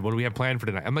 Dad, what do we have planned for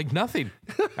tonight? I'm like, nothing,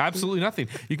 absolutely nothing.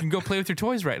 You can go play with your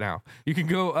toys right now. You can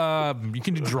go. You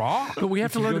can draw. But we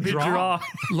have to learn to draw.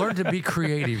 Learn to be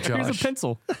creative, Josh. Here's a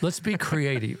pencil. Let's be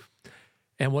creative.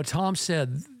 And what Tom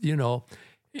said,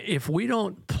 if we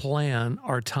don't plan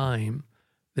our time,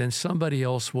 then somebody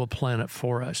else will plan it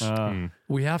for us.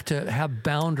 We have to have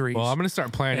boundaries. Well, I'm going to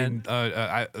start planning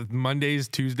Mondays,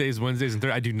 Tuesdays, Wednesdays, and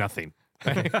Thursdays. I do nothing.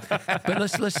 But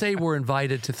let's say we're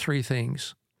invited to 3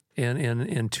 things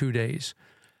in 2 days.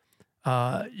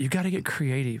 You got to get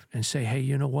creative and say, hey,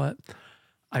 you know what?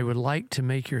 I would like to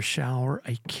make your shower.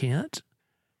 I can't.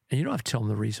 And you don't have to tell them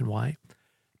the reason why.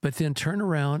 But then turn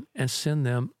around and send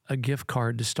them a gift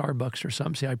card to Starbucks or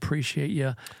something. Say, I appreciate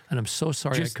you, and I'm so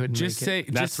sorry I couldn't make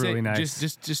it. That's really nice.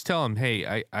 Just tell them,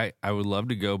 hey, I would love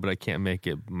to go, but I can't make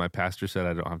it. My pastor said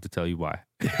I don't have to tell you why.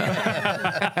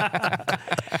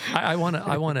 I want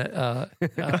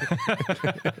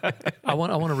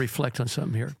to reflect on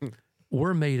something here.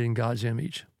 We're made in God's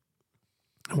image,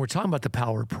 and we're talking about the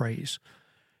power of praise.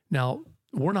 Now,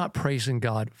 we're not praising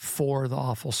God for the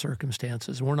awful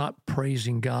circumstances. We're not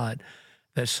praising God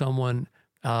that someone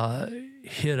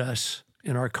hit us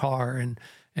in our car and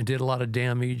did a lot of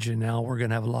damage, and now we're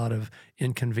going to have a lot of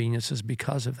inconveniences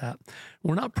because of that.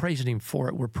 We're not praising Him for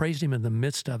it. We're praising Him in the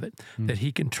midst of it, that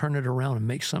He can turn it around and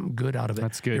make something good out of it.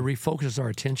 That's good. It refocuses our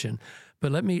attention.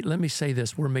 But let me say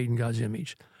this: we're made in God's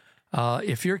image.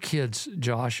 If your kids,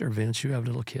 Josh or Vince, you have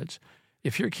little kids,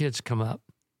 if your kids come up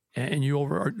and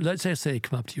let's say they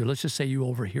come up to you, let's just say you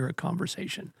overhear a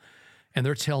conversation and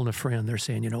they're telling a friend, they're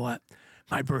saying, you know what,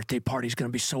 my birthday party is going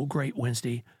to be so great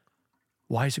Wednesday.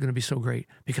 Why is it going to be so great?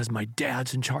 Because my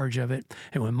dad's in charge of it.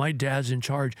 And when my dad's in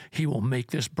charge, he will make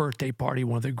this birthday party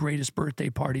one of the greatest birthday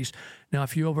parties. Now,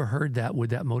 if you overheard that,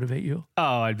 would that motivate you?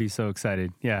 Oh, I'd be so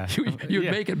excited. Yeah.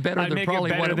 You'd make it better I'd than make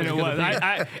probably it better what it than was it was. going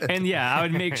to be. I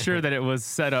would make sure that it was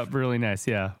set up really nice.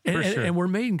 Yeah, for sure. And we're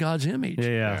made in God's image.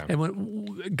 Yeah. And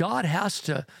when God has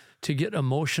to get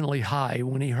emotionally high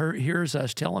when He hears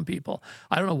us telling people,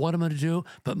 I don't know what I'm going to do,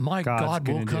 but my God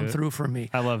will come through for me.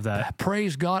 I love that.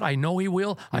 Praise God. I know He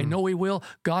will. I know He will.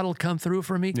 God will come through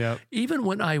for me. Yep. Even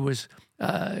when I was,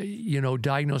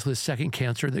 diagnosed with second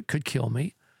cancer that could kill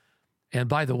me. And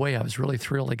by the way, I was really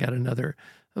thrilled. I got another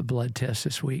blood test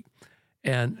this week.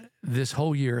 And this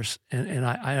whole year, and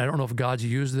I don't know if God's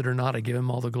used it or not. I give Him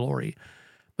all the glory.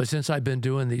 But since I've been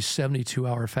doing these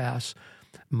 72-hour fasts,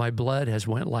 my blood has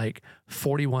went like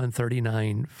 41,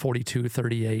 39, 42,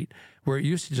 38, where it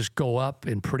used to just go up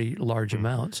in pretty large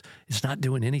amounts. It's not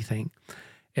doing anything.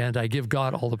 And I give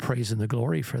God all the praise and the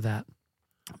glory for that.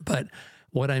 But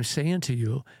what I'm saying to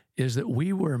you is that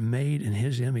we were made in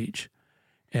His image.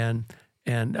 And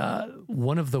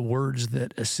one of the words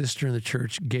that a sister in the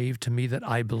church gave to me that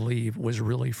I believe was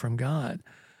really from God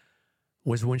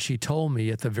was when she told me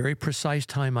at the very precise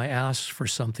time I asked for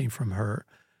something from her.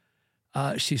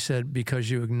 She said, because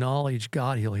you acknowledge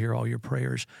God, He'll hear all your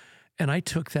prayers. And I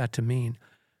took that to mean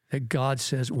that God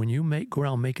says, when you go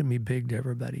around making me big to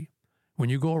everybody, when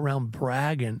you go around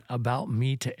bragging about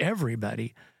me to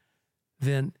everybody,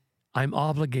 then I'm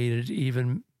obligated to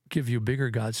even give you bigger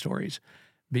God stories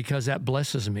because that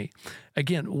blesses me.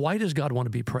 Again, why does God want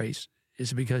to be praised?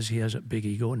 Is it because he has a big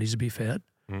ego and needs to be fed?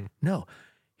 No.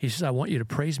 He says, I want you to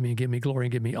praise me and give me glory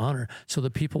and give me honor so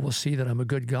that people will see that I'm a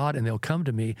good God and they'll come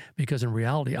to me because in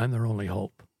reality, I'm their only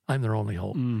hope. I'm their only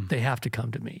hope. They have to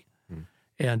come to me.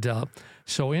 And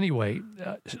so anyway,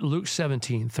 Luke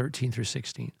 17, 13 through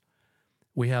 16,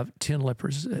 we have 10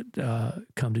 lepers that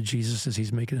come to Jesus as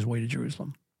he's making his way to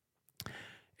Jerusalem.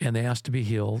 And they ask to be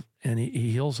healed, and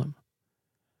he heals them.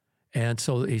 And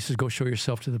so he says, go show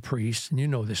yourself to the priest. And you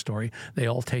know this story. They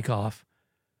all take off,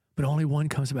 but only one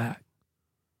comes back.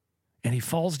 And he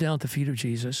falls down at the feet of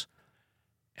Jesus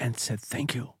and said,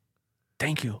 thank you.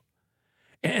 Thank you.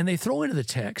 And they throw into the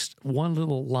text one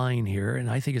little line here, and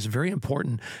I think it's very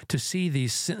important to see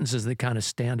these sentences that kind of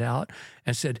stand out,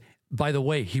 and said, by the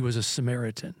way, he was a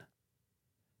Samaritan.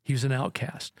 He was an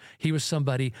outcast. He was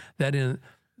somebody that in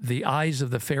the eyes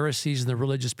of the Pharisees and the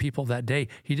religious people that day,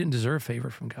 he didn't deserve favor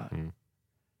from God.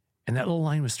 And that little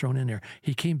line was thrown in there.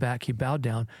 He came back, he bowed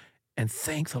down, and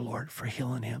thanked the Lord for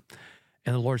healing him.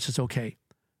 And the Lord says, okay,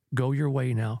 go your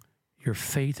way now. Your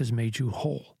faith has made you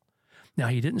whole. Now,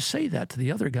 he didn't say that to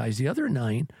the other guys. The other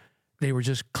 9, they were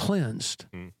just cleansed.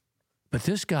 But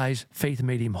this guy's faith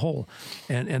made him whole.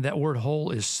 And that word whole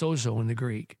is sozo in the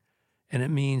Greek. And it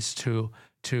means to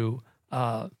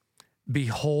be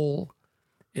whole.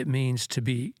 It means to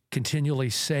be continually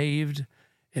saved.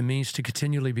 It means to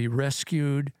continually be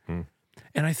rescued.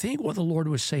 And I think what the Lord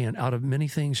was saying out of many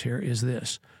things here is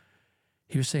this.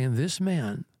 He was saying this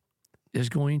man is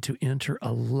going to enter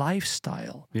a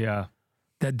lifestyle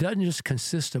that doesn't just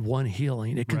consist of one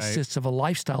healing. It consists of a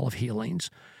lifestyle of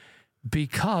healings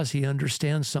because he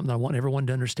understands something I want everyone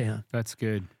to understand. That's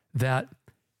good. That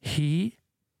he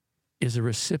is a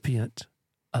recipient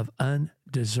of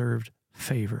undeserved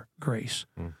favor, grace.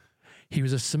 He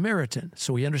was a Samaritan,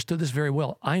 so he understood this very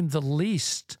well. I'm the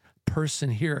least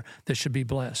person here that should be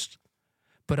blessed.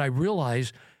 But I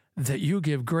realize that you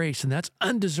give grace, and that's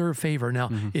undeserved favor. Now,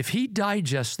 if he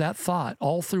digests that thought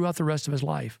all throughout the rest of his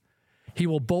life, he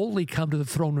will boldly come to the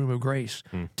throne room of grace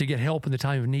to get help in the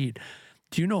time of need.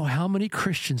 Do you know how many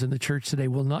Christians in the church today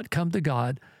will not come to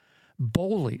God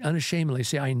boldly, unashamedly,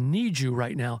 say, I need you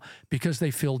right now, because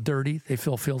they feel dirty, they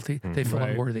feel filthy, they feel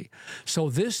unworthy. So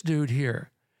this dude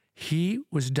here, he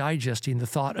was digesting the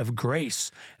thought of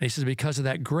grace. And he says, because of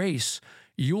that grace,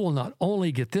 you will not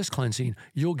only get this cleansing,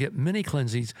 you'll get many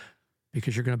cleansings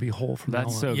because you're going to be whole from now on.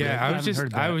 So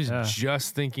good. I was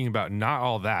just thinking about not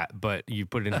all that, but you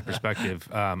put it into perspective.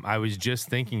 I was just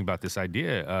thinking about this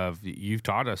idea of you've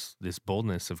taught us this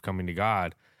boldness of coming to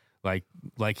God, like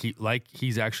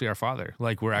he's actually our father,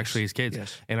 like we're actually his kids.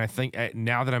 And I think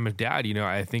now that I'm a dad,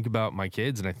 I think about my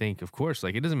kids, and I think, of course,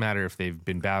 like it doesn't matter if they've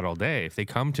been bad all day. If they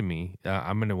come to me,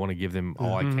 I'm going to want to give them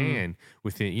all I can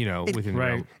within, within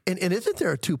right. And isn't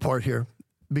there a 2-part here?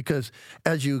 Because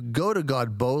as you go to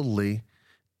God boldly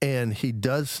and he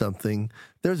does something,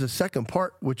 there's a second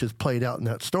part which is played out in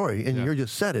that story, and you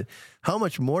just said it. How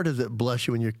much more does it bless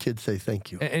you when your kids say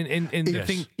thank you? And the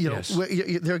thing,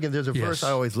 there again, there's a verse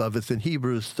I always love. It's in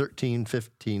Hebrews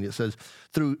 13:15. It says,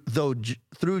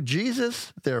 through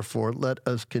Jesus, therefore, let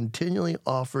us continually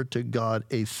offer to God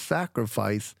a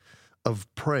sacrifice of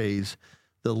praise,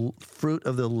 the fruit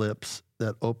of the lips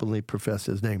that openly profess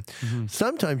his name.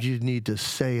 Sometimes you need to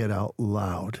say it out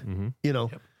loud.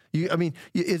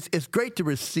 It's great to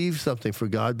receive something for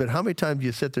God, but how many times do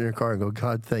you sit there in your car and go,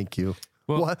 God, thank you?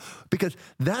 Well, why? Because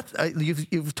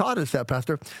you've taught us that,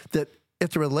 Pastor, that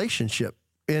it's a relationship.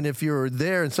 And if you're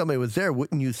there and somebody was there,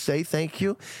 wouldn't you say thank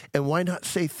you? And why not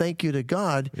say thank you to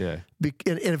God? And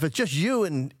if it's just you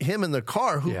and him in the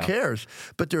car, who cares?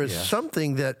 But there is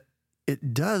something that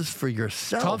it does for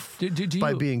yourself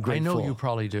by being grateful. I know you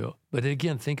probably do. But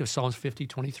again, think of Psalms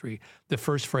 50:23, the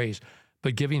first phrase.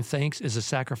 But giving thanks is a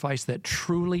sacrifice that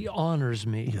truly honors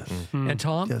me. And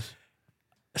Tom,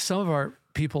 some of our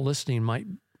people listening might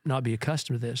not be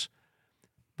accustomed to this,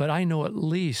 but I know at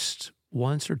least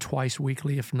once or twice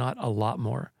weekly, if not a lot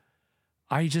more,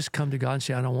 I just come to God and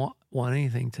say, I don't want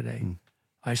anything today.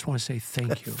 I just want to say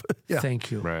thank you.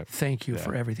 Thank you. Thank you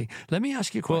for everything. Let me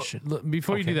ask you a question. Well,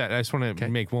 before you do that, I just want to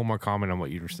make one more comment on what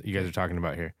you guys are talking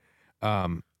about here.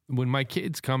 When my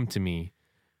kids come to me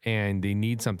and they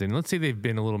need something, let's say they've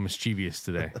been a little mischievous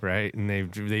today, right? And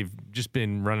they've just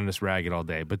been running us ragged all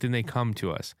day, but then they come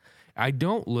to us. I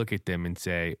don't look at them and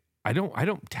say, I don't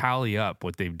tally up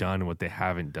what they've done and what they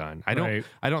haven't done. I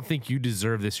don't think you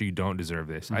deserve this or you don't deserve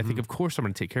this. I think, of course, I'm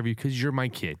going to take care of you because you're my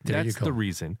kid. That's the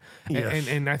reason.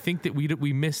 And I think that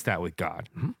we miss that with God.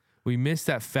 We miss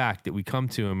that fact that we come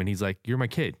to him and he's like, you're my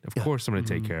kid. Of course I'm going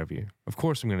to take care of you. Of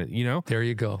course I'm going to, There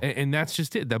you go. And that's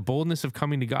just it. That boldness of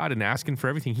coming to God and asking for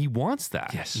everything. He wants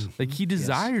that. Yes. Like he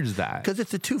desires that. Because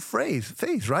it's a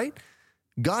phase, right?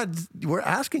 We're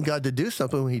asking God to do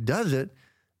something. When he does it,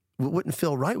 we wouldn't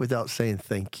feel right without saying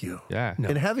thank you. Yeah.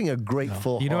 And having a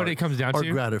grateful heart. You know what it comes down or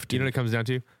to? gratitude. You know what it comes down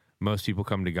to? Most people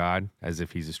come to God as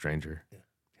if he's a stranger. Yeah.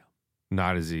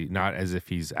 Not as if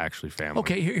he's actually family.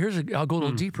 Okay, I'll go a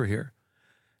little deeper here.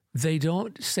 They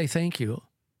don't say thank you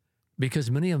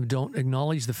because many of them don't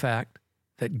acknowledge the fact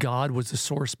that God was the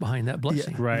source behind that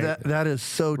blessing. Yeah, Right. That is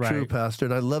so true, Pastor.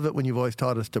 And I love it when you've always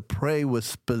taught us to pray with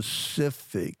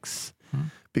specifics.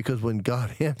 Because when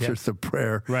God answers the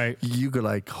prayer, you go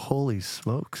like, holy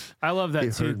smokes. I love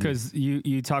that too, because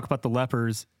you talk about the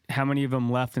lepers. How many of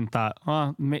them left and thought,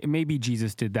 maybe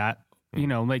Jesus did that?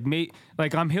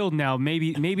 Like I'm healed now.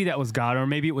 Maybe that was God, or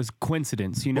maybe it was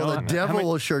coincidence. Well, the devil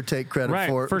will sure take credit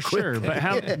for sure.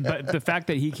 But the fact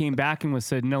that he came back and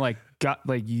said, no, like God,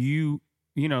 like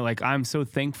like I'm so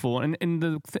thankful. And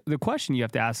the question you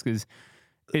have to ask is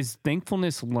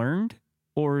thankfulness learned,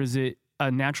 or is it a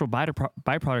natural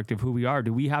byproduct of who we are?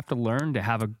 Do we have to learn to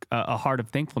have a heart of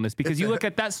thankfulness? Because you look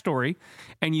at that story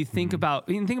and you think about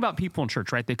people in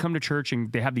church, right? They come to church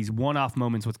and they have these one-off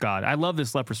moments with God. I love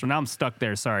this leper story. Now I'm stuck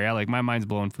there. Sorry, my mind's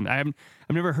blown from that. I've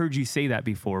never heard you say that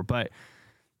before, but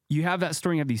you have that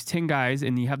story. You have these 10 guys,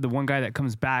 and you have the one guy that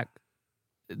comes back.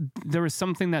 There was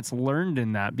something that's learned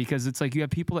in that, because it's like you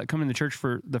have people that come in the church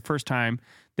for the first time.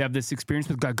 They have this experience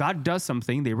with God. God does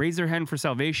something. They raise their hand for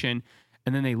salvation,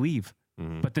 and then they leave.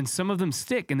 But then some of them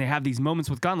stick and they have these moments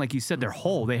with God. Like you said, they're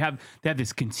whole. They have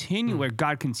this where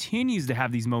God continues to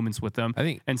have these moments with them. I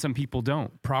think, and some people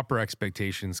don't. Proper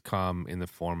expectations come in the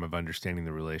form of understanding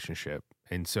the relationship.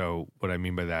 And so what I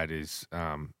mean by that is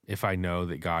if I know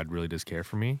that God really does care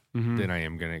for me, then I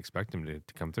am going to expect him to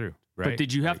come through. Right? But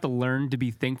did you have to learn to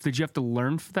be thankful? Did you have to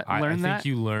learn that? I think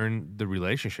you learn the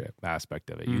relationship aspect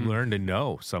of it. You learn to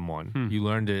know someone. You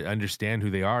learn to understand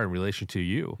who they are in relation to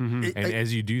you. And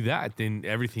as you do that, then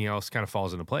everything else kind of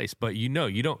falls into place. But you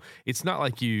don't, it's not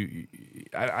like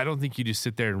I don't think you just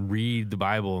sit there and read the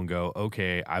Bible and go,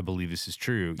 okay, I believe this is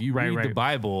true. You read the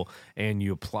Bible and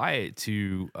you apply it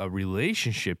to a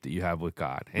relationship that you have with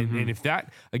God. And if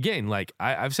that, again, like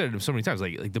I've said it so many times,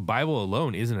 like the Bible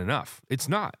alone isn't enough. It's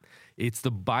not. It's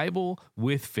the Bible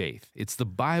with faith. It's the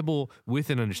Bible with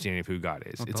an understanding of who God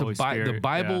is. It's the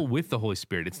Bible with the Holy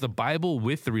Spirit. It's the Bible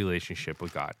with the relationship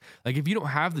with God. Like if you don't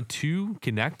have the two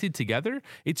connected together,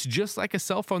 it's just like a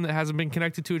cell phone that hasn't been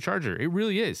connected to a charger. It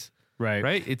really is.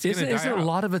 Right? Isn't a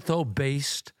lot of it though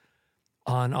based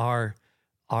on our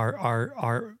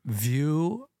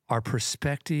view, our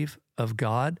perspective of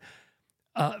God?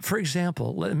 For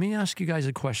example, let me ask you guys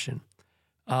a question.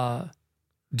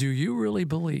 Do you really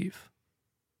believe,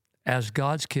 as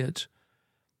God's kids,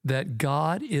 that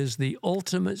God is the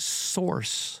ultimate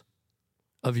source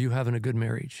of you having a good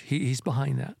marriage? He's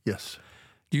behind that. Yes.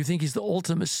 Do you think he's the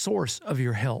ultimate source of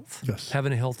your health? Yes.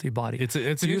 Having a healthy body.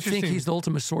 Do you think he's the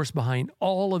ultimate source behind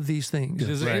all of these things?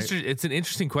 It's an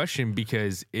interesting question,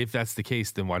 because if that's the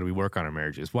case, then why do we work on our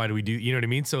marriages? Why do we do, you know what I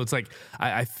mean? So it's like,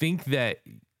 I think that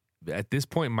at this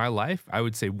point in my life, I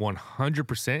would say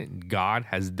 100% God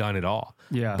has done it all.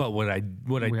 Yeah. But what I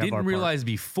didn't realize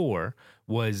before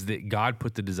was that God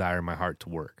put the desire in my heart to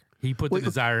work. He put the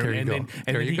desire in, and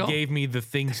then he gave me the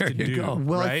things to do.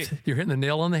 Well, right? You're hitting the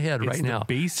nail on the head right now.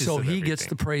 So he gets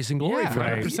the praise and glory for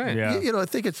that. 100%. Yeah. I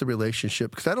think it's a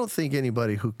relationship, because I don't think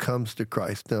anybody who comes to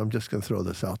Christ, now I'm just going to throw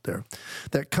this out there,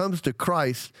 that comes to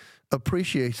Christ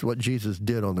appreciates what Jesus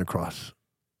did on the cross.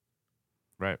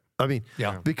 Right. I mean,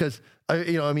 because,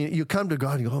 you come to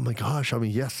God and you go, oh my gosh,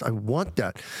 yes, I want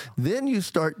that. Then you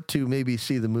start to maybe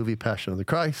see the movie Passion of the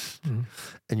Christ,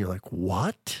 and you're like,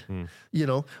 what?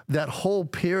 That whole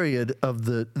period of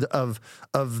the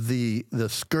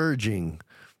scourging,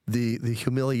 the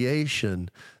humiliation,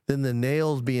 then the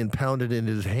nails being pounded in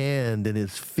his hand and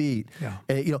his feet. Yeah.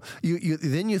 And,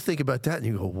 then you think about that and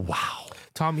you go, wow.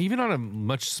 Tom, even on a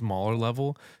much smaller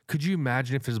level, could you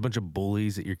imagine if there's a bunch of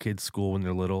bullies at your kid's school when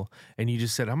they're little, and you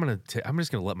just said, I'm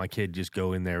just gonna let my kid just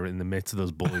go in there in the midst of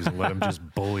those bullies and let them just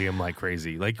bully him like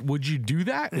crazy? Like, would you do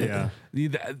that? Yeah.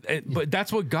 But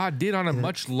that's what God did on a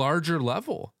much larger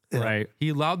level. Right. He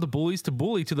allowed the bullies to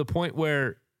bully to the point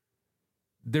where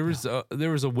there was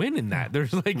a win in that.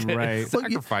 There's like a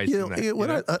sacrifice in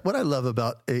that. What I love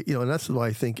about and that's why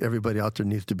I think everybody out there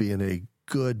needs to be in a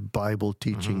good Bible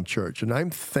teaching church. And I'm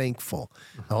thankful.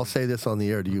 I'll say this on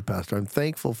the air to you, Pastor. I'm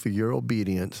thankful for your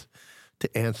obedience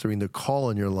to answering the call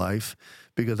in your life,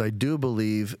 because I do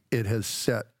believe it has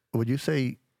set, would you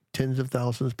say, tens of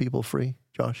thousands of people free,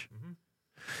 Josh.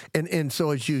 And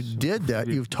so as you did that,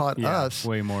 you've taught us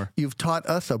way more. You've taught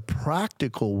us a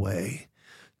practical way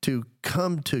to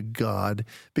come to God,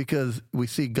 because we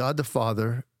see God the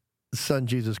Father, Son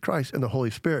Jesus Christ, and the Holy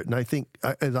Spirit. And I think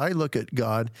as I look at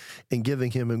God and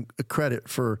giving him a credit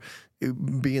for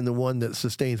being the one that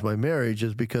sustains my marriage,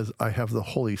 is because I have the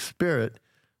Holy Spirit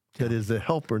that is the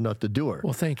helper, not the doer.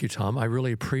 Well, thank you, Tom. I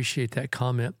really appreciate that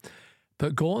comment.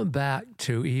 But going back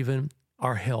to even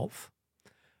our health,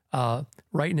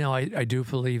 right now I do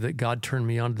believe that God turned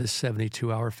me on to this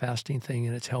 72-hour fasting thing,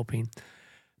 and it's helping.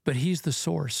 But he's the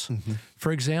source. Mm-hmm.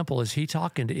 For example, is he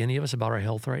talking to any of us about our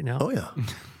health right now? Oh, yeah.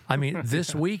 I mean,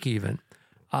 this week even,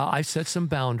 I've set some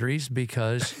boundaries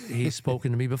because he's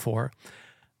spoken to me before.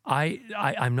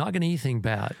 I'm not going to eat anything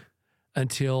bad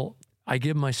until I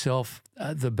give myself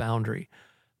the boundary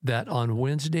that on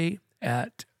Wednesday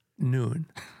at noon,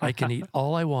 I can eat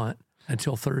all I want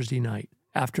until Thursday night.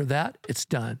 After that, it's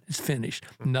done. It's finished.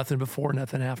 Nothing before,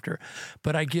 nothing after.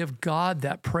 But I give God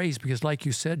that praise because, like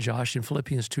you said, Josh, in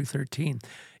Philippians 2:13,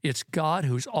 it's God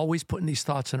who's always putting these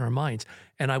thoughts in our minds.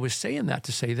 And I was saying that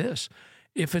to say this.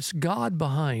 If it's God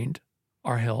behind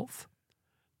our health,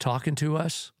 talking to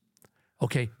us,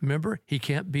 okay, remember, he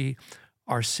can't be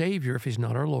our Savior if he's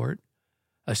not our Lord.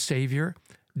 A Savior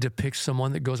depicts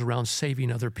someone that goes around saving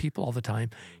other people all the time.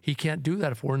 He can't do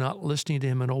that if we're not listening to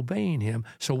him and obeying him.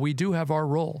 So we do have our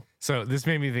role. So this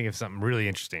made me think of something really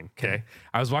interesting. Okay.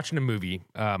 I was watching a movie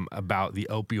about the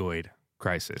opioid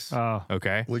crisis. Oh.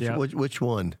 Okay. Which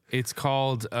one? It's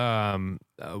called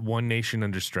One Nation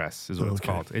Under Stress is what it's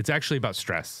called. It's actually about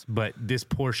stress, but this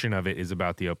portion of it is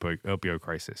about the opioid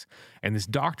crisis. And this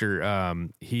doctor,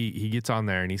 he gets on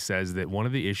there and he says that one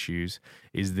of the issues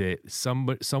is that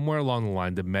somewhere along the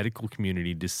line, the medical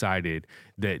community decided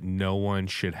that no one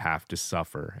should have to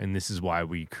suffer. And this is why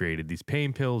we created these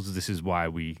pain pills. This is why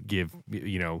we give,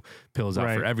 pills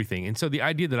out for everything. And so the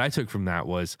idea that I took from that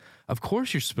was, of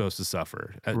course you're supposed to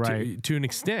suffer to an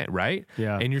extent, right?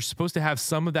 Yeah. And you're supposed to have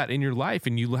some of that in your life,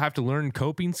 and you have to learn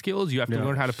coping skills. You have to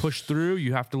learn how to push through.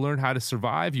 You have to learn how to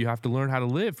survive. You have to learn how to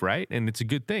live, right? And it's a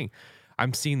good thing.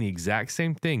 I'm seeing the exact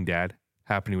same thing, Dad,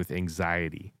 happening with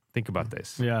anxiety. Think about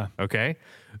this. Yeah. Okay?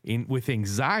 With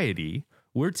anxiety,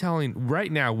 we're telling, right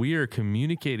now, we are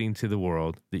communicating to the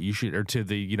world that you should, or to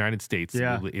the United States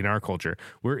in our culture.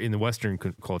 We're in the Western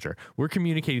culture. We're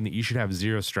communicating that you should have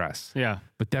zero stress. Yeah.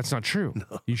 But that's not true.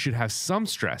 No. You should have some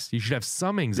stress. You should have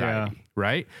some anxiety,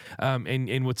 right?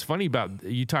 And what's funny about,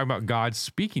 you talk about God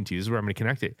speaking to you, this is where I'm going to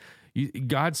connect it.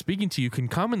 God speaking to you can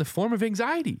come in the form of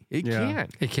anxiety. It can.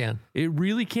 It can. It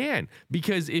really can.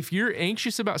 Because if you're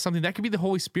anxious about something, that could be the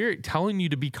Holy Spirit telling you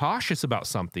to be cautious about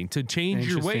something, to change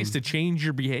your ways, to change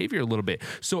your behavior a little bit.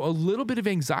 So a little bit of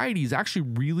anxiety is actually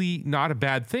really not a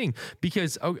bad thing.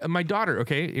 Because my daughter,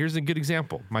 okay, here's a good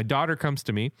example. My daughter comes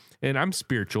to me, and I'm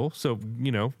spiritual, so,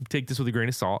 take this with a grain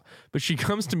of salt. But she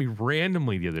comes to me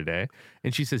randomly the other day,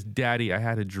 and she says, "Daddy, I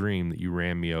had a dream that you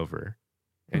ran me over."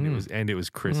 And it was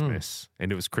Christmas. And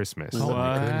it was Christmas. Oh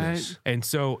my goodness. And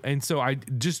so I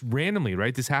just randomly,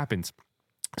 right? This happens.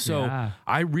 So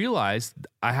I realized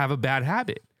I have a bad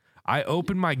habit. I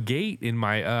open my gate in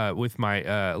my with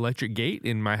my electric gate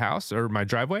in my house or my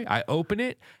driveway. I open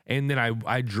it and then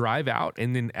I drive out,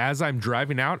 and then as I'm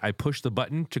driving out, I push the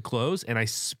button to close and I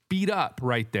speed up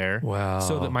right there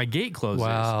so that my gate closes.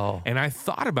 Wow. And I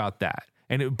thought about that,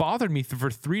 and it bothered me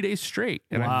for 3 days straight.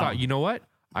 And I thought, you know what?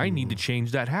 I need to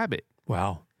change that habit.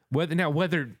 Wow.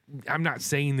 Whether I'm not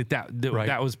saying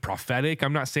that was prophetic.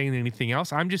 I'm not saying anything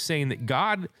else. I'm just saying that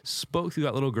God spoke through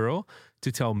that little girl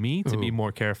to tell me to be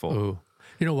more careful. Ooh.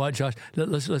 You know what, Josh?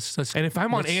 Let's. And if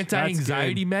I'm on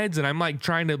anti-anxiety meds and I'm like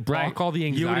trying to block all the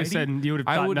anxiety, you would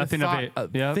have thought nothing of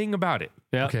it. A thing about it.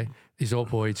 Yeah. Okay. These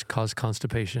opioids cause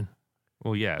constipation.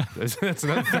 Well, yeah, that's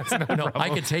not no, I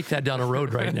could take that down a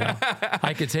road right now.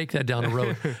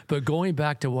 But going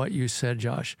back to what you said,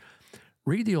 Josh,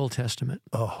 read the Old Testament.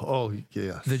 Oh,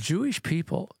 yeah. The Jewish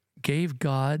people gave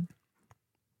God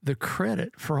the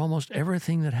credit for almost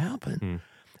everything that happened.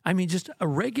 I mean, just a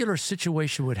regular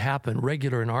situation would happen,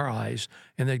 regular in our eyes,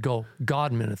 and they'd go,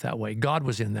 God meant it that way. God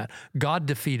was in that. God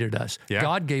defeated us. Yeah,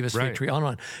 God gave us victory. On and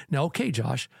on. Now, okay,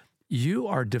 Josh, you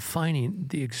are defining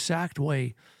the exact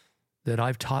way that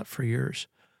I've taught for years.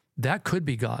 That could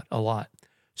be God a lot.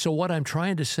 So what I'm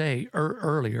trying to say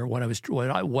earlier, what I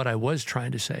was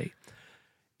trying to say,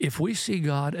 if we see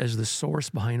God as the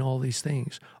source behind all these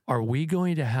things, are we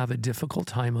going to have a difficult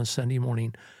time on Sunday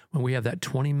morning when we have that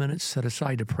 20 minutes set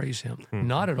aside to praise him?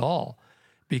 Not at all,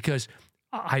 because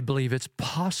I believe it's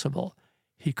possible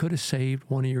he could have saved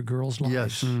one of your girls'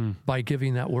 lives by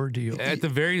giving that word to you. At the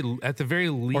very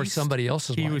least, or somebody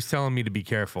else's he life. was telling me to be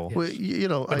careful. Well,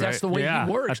 But that's the way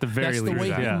he works. At the very that's the way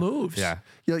least, he moves. Yeah.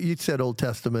 You know, you said Old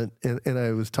Testament, and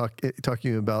I was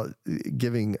talking about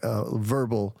giving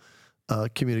verbal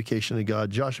communication to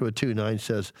God. Joshua 2:9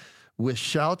 says, "With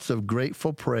shouts of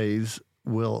grateful praise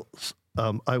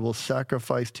I will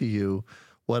sacrifice to you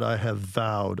what I have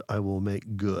vowed. I will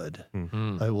make good.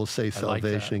 I will say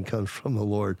salvation comes from the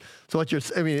Lord." So what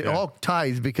it all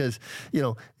ties, because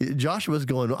Joshua's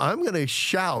going, I'm going to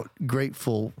shout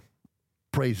grateful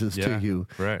praises to you,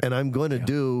 and I'm going to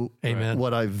do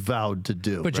what I vowed to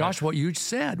do. But Josh, what you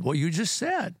just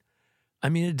said, I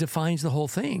mean, it defines the whole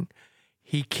thing.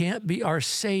 He can't be our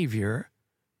Savior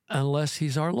unless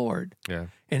he's our Lord. Yeah.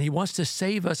 And he wants to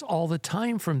save us all the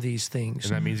time from these things.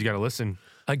 And that means you got to listen.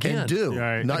 Again. And do.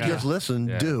 Not just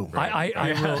listen, do.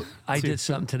 I did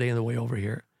something today on the way over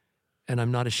here, and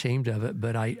I'm not ashamed of it,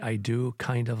 but I do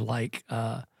kind of like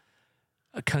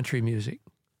country music.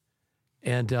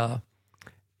 And,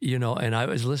 and I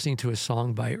was listening to a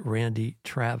song by Randy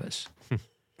Travis.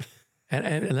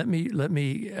 And let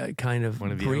me kind of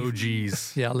one of the brief,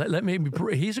 OGs. Yeah, let me.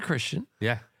 He's a Christian.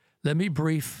 Yeah. Let me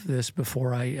brief this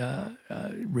before I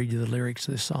read you the lyrics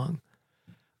of this song.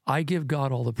 I give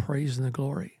God all the praise and the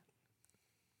glory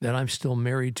that I'm still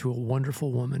married to a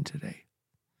wonderful woman today,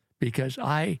 because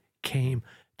I came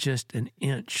just an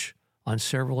inch on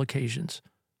several occasions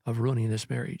of ruining this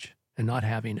marriage and not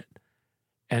having it.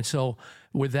 And so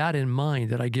with that in mind,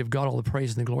 that I give God all the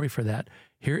praise and the glory for that,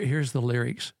 here's the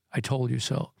lyrics. I told you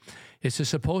so. It says,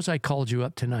 suppose I called you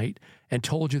up tonight and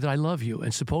told you that I love you.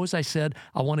 And suppose I said,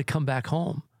 I want to come back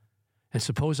home. And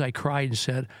suppose I cried and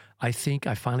said, I think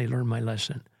I finally learned my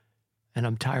lesson, and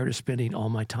I'm tired of spending all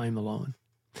my time alone.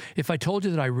 If I told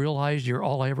you that I realized you're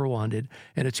all I ever wanted,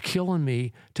 and it's killing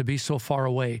me to be so far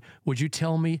away, would you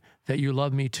tell me that you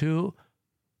love me too?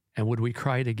 And would we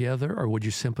cry together, or would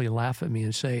you simply laugh at me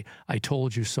and say, I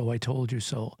told you so, I told you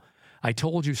so? I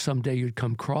told you someday you'd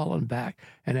come crawling back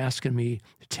and asking me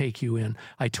to take you in.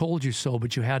 I told you so,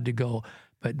 but you had to go.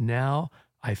 But now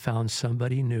I found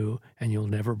somebody new, and you'll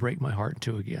never break my heart in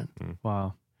two again.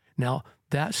 Wow. Now,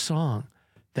 that song,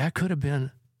 that could have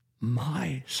been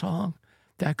my song.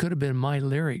 That could have been my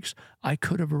lyrics. I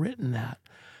could have written that.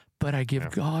 But I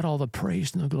give God all the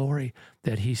praise and the glory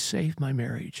that he saved my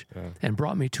marriage and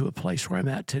brought me to a place where I'm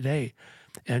at today.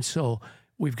 And so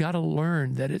we've got to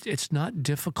learn that it's not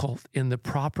difficult in the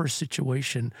proper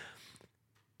situation.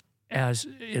 As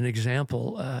an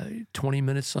example, 20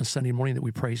 minutes on Sunday morning that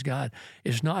we praise God,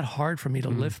 it's not hard for me to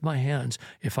lift my hands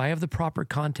if I have the proper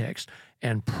context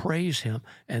and praise him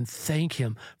and thank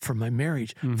him for my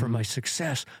marriage, for my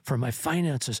success, for my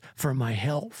finances, for my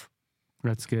health.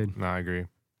 That's good. No, I agree.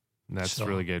 That's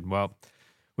really good. Well,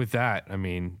 with that, I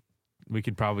mean, we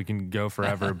could probably go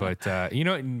forever, but why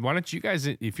don't you guys,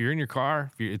 if you're in your car,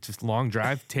 it's just a long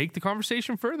drive, take the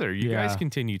conversation further. You guys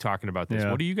continue talking about this.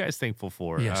 What are you guys thankful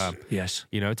for? Yes.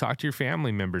 Talk to your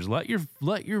family members. Let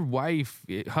your wife,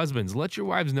 husbands, let your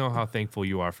wives know how thankful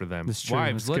you are for them. That's true.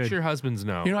 Wives, That's let good. your husbands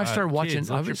know. I started watching.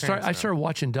 Kids, I started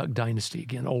watching Duck Dynasty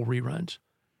again, old reruns,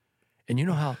 and you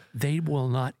know how they will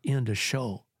not end a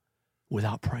show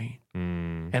without praying.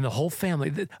 And the whole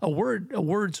family, a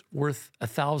word's worth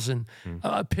 1,000,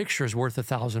 a picture's worth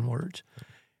 1,000 words.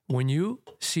 When you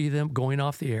see them going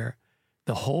off the air,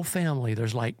 the whole family,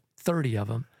 there's like 30 of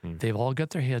them, they've all got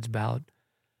their heads bowed.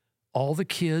 All the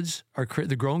kids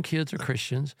the grown kids are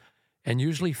Christians, and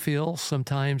usually Phil,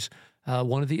 sometimes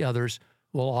one of the others,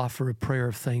 will offer a prayer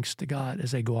of thanks to God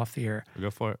as they go off the air. Go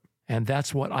for it. And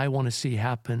that's what I want to see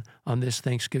happen on this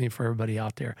Thanksgiving for everybody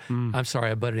out there. I'm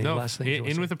sorry, I butted in. Last thing.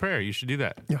 In with a prayer. You should do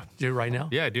that. Yeah. Do it right now?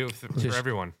 Yeah, do it for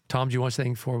everyone. Tom, do you want to say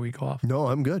anything before we go off? No,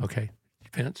 I'm good. Okay.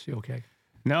 Vince, you okay?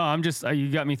 No, I'm just, you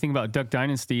got me thinking about Duck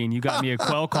Dynasty, and you got me a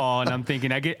quail call, and I'm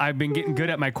thinking, I've been getting good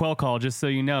at my quail call, just so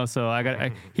you know. So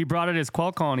he brought it as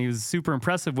quail call, and he was super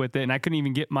impressive with it, and I couldn't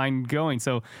even get mine going.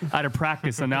 So I had to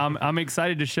practice. So now I'm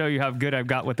excited to show you how good I've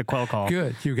got with the quail call.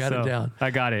 Good. You got it down.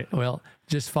 I got it. Well,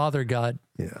 just Father God,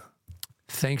 Yeah.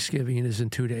 Thanksgiving is in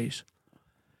 2 days.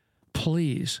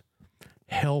 Please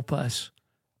help us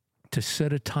to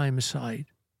set a time aside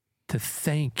to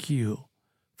thank you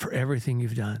for everything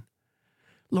you've done.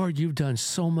 Lord, you've done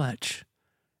so much,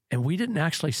 and we didn't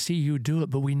actually see you do it,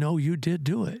 but we know you did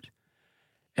do it.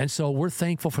 And so we're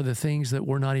thankful for the things that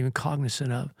we're not even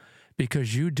cognizant of,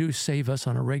 because you do save us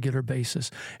on a regular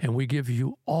basis, and we give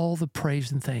you all the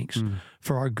praise and thanks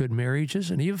for our good marriages.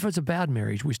 And even if it's a bad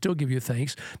marriage, we still give you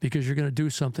thanks, because you're going to do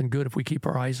something good if we keep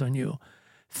our eyes on you.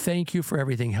 Thank you for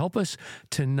everything. Help us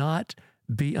to not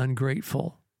be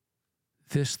ungrateful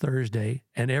this Thursday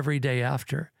and every day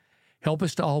after. Help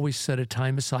us to always set a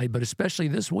time aside, but especially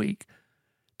this week,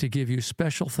 to give you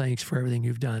special thanks for everything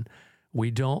you've done.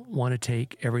 We don't want to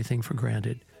take everything for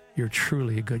granted. You're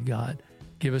truly a good God.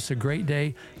 Give us a great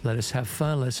day. Let us have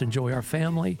fun. Let's enjoy our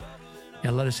family.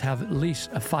 And let us have at least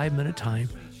a 5-minute time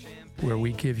where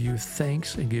we give you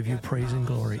thanks and give you praise and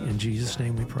glory. In Jesus'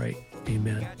 name we pray.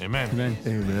 Amen. Amen. Amen.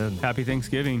 Amen. Happy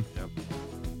Thanksgiving.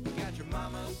 You got your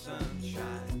mama's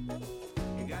sunshine.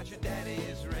 You got your daddy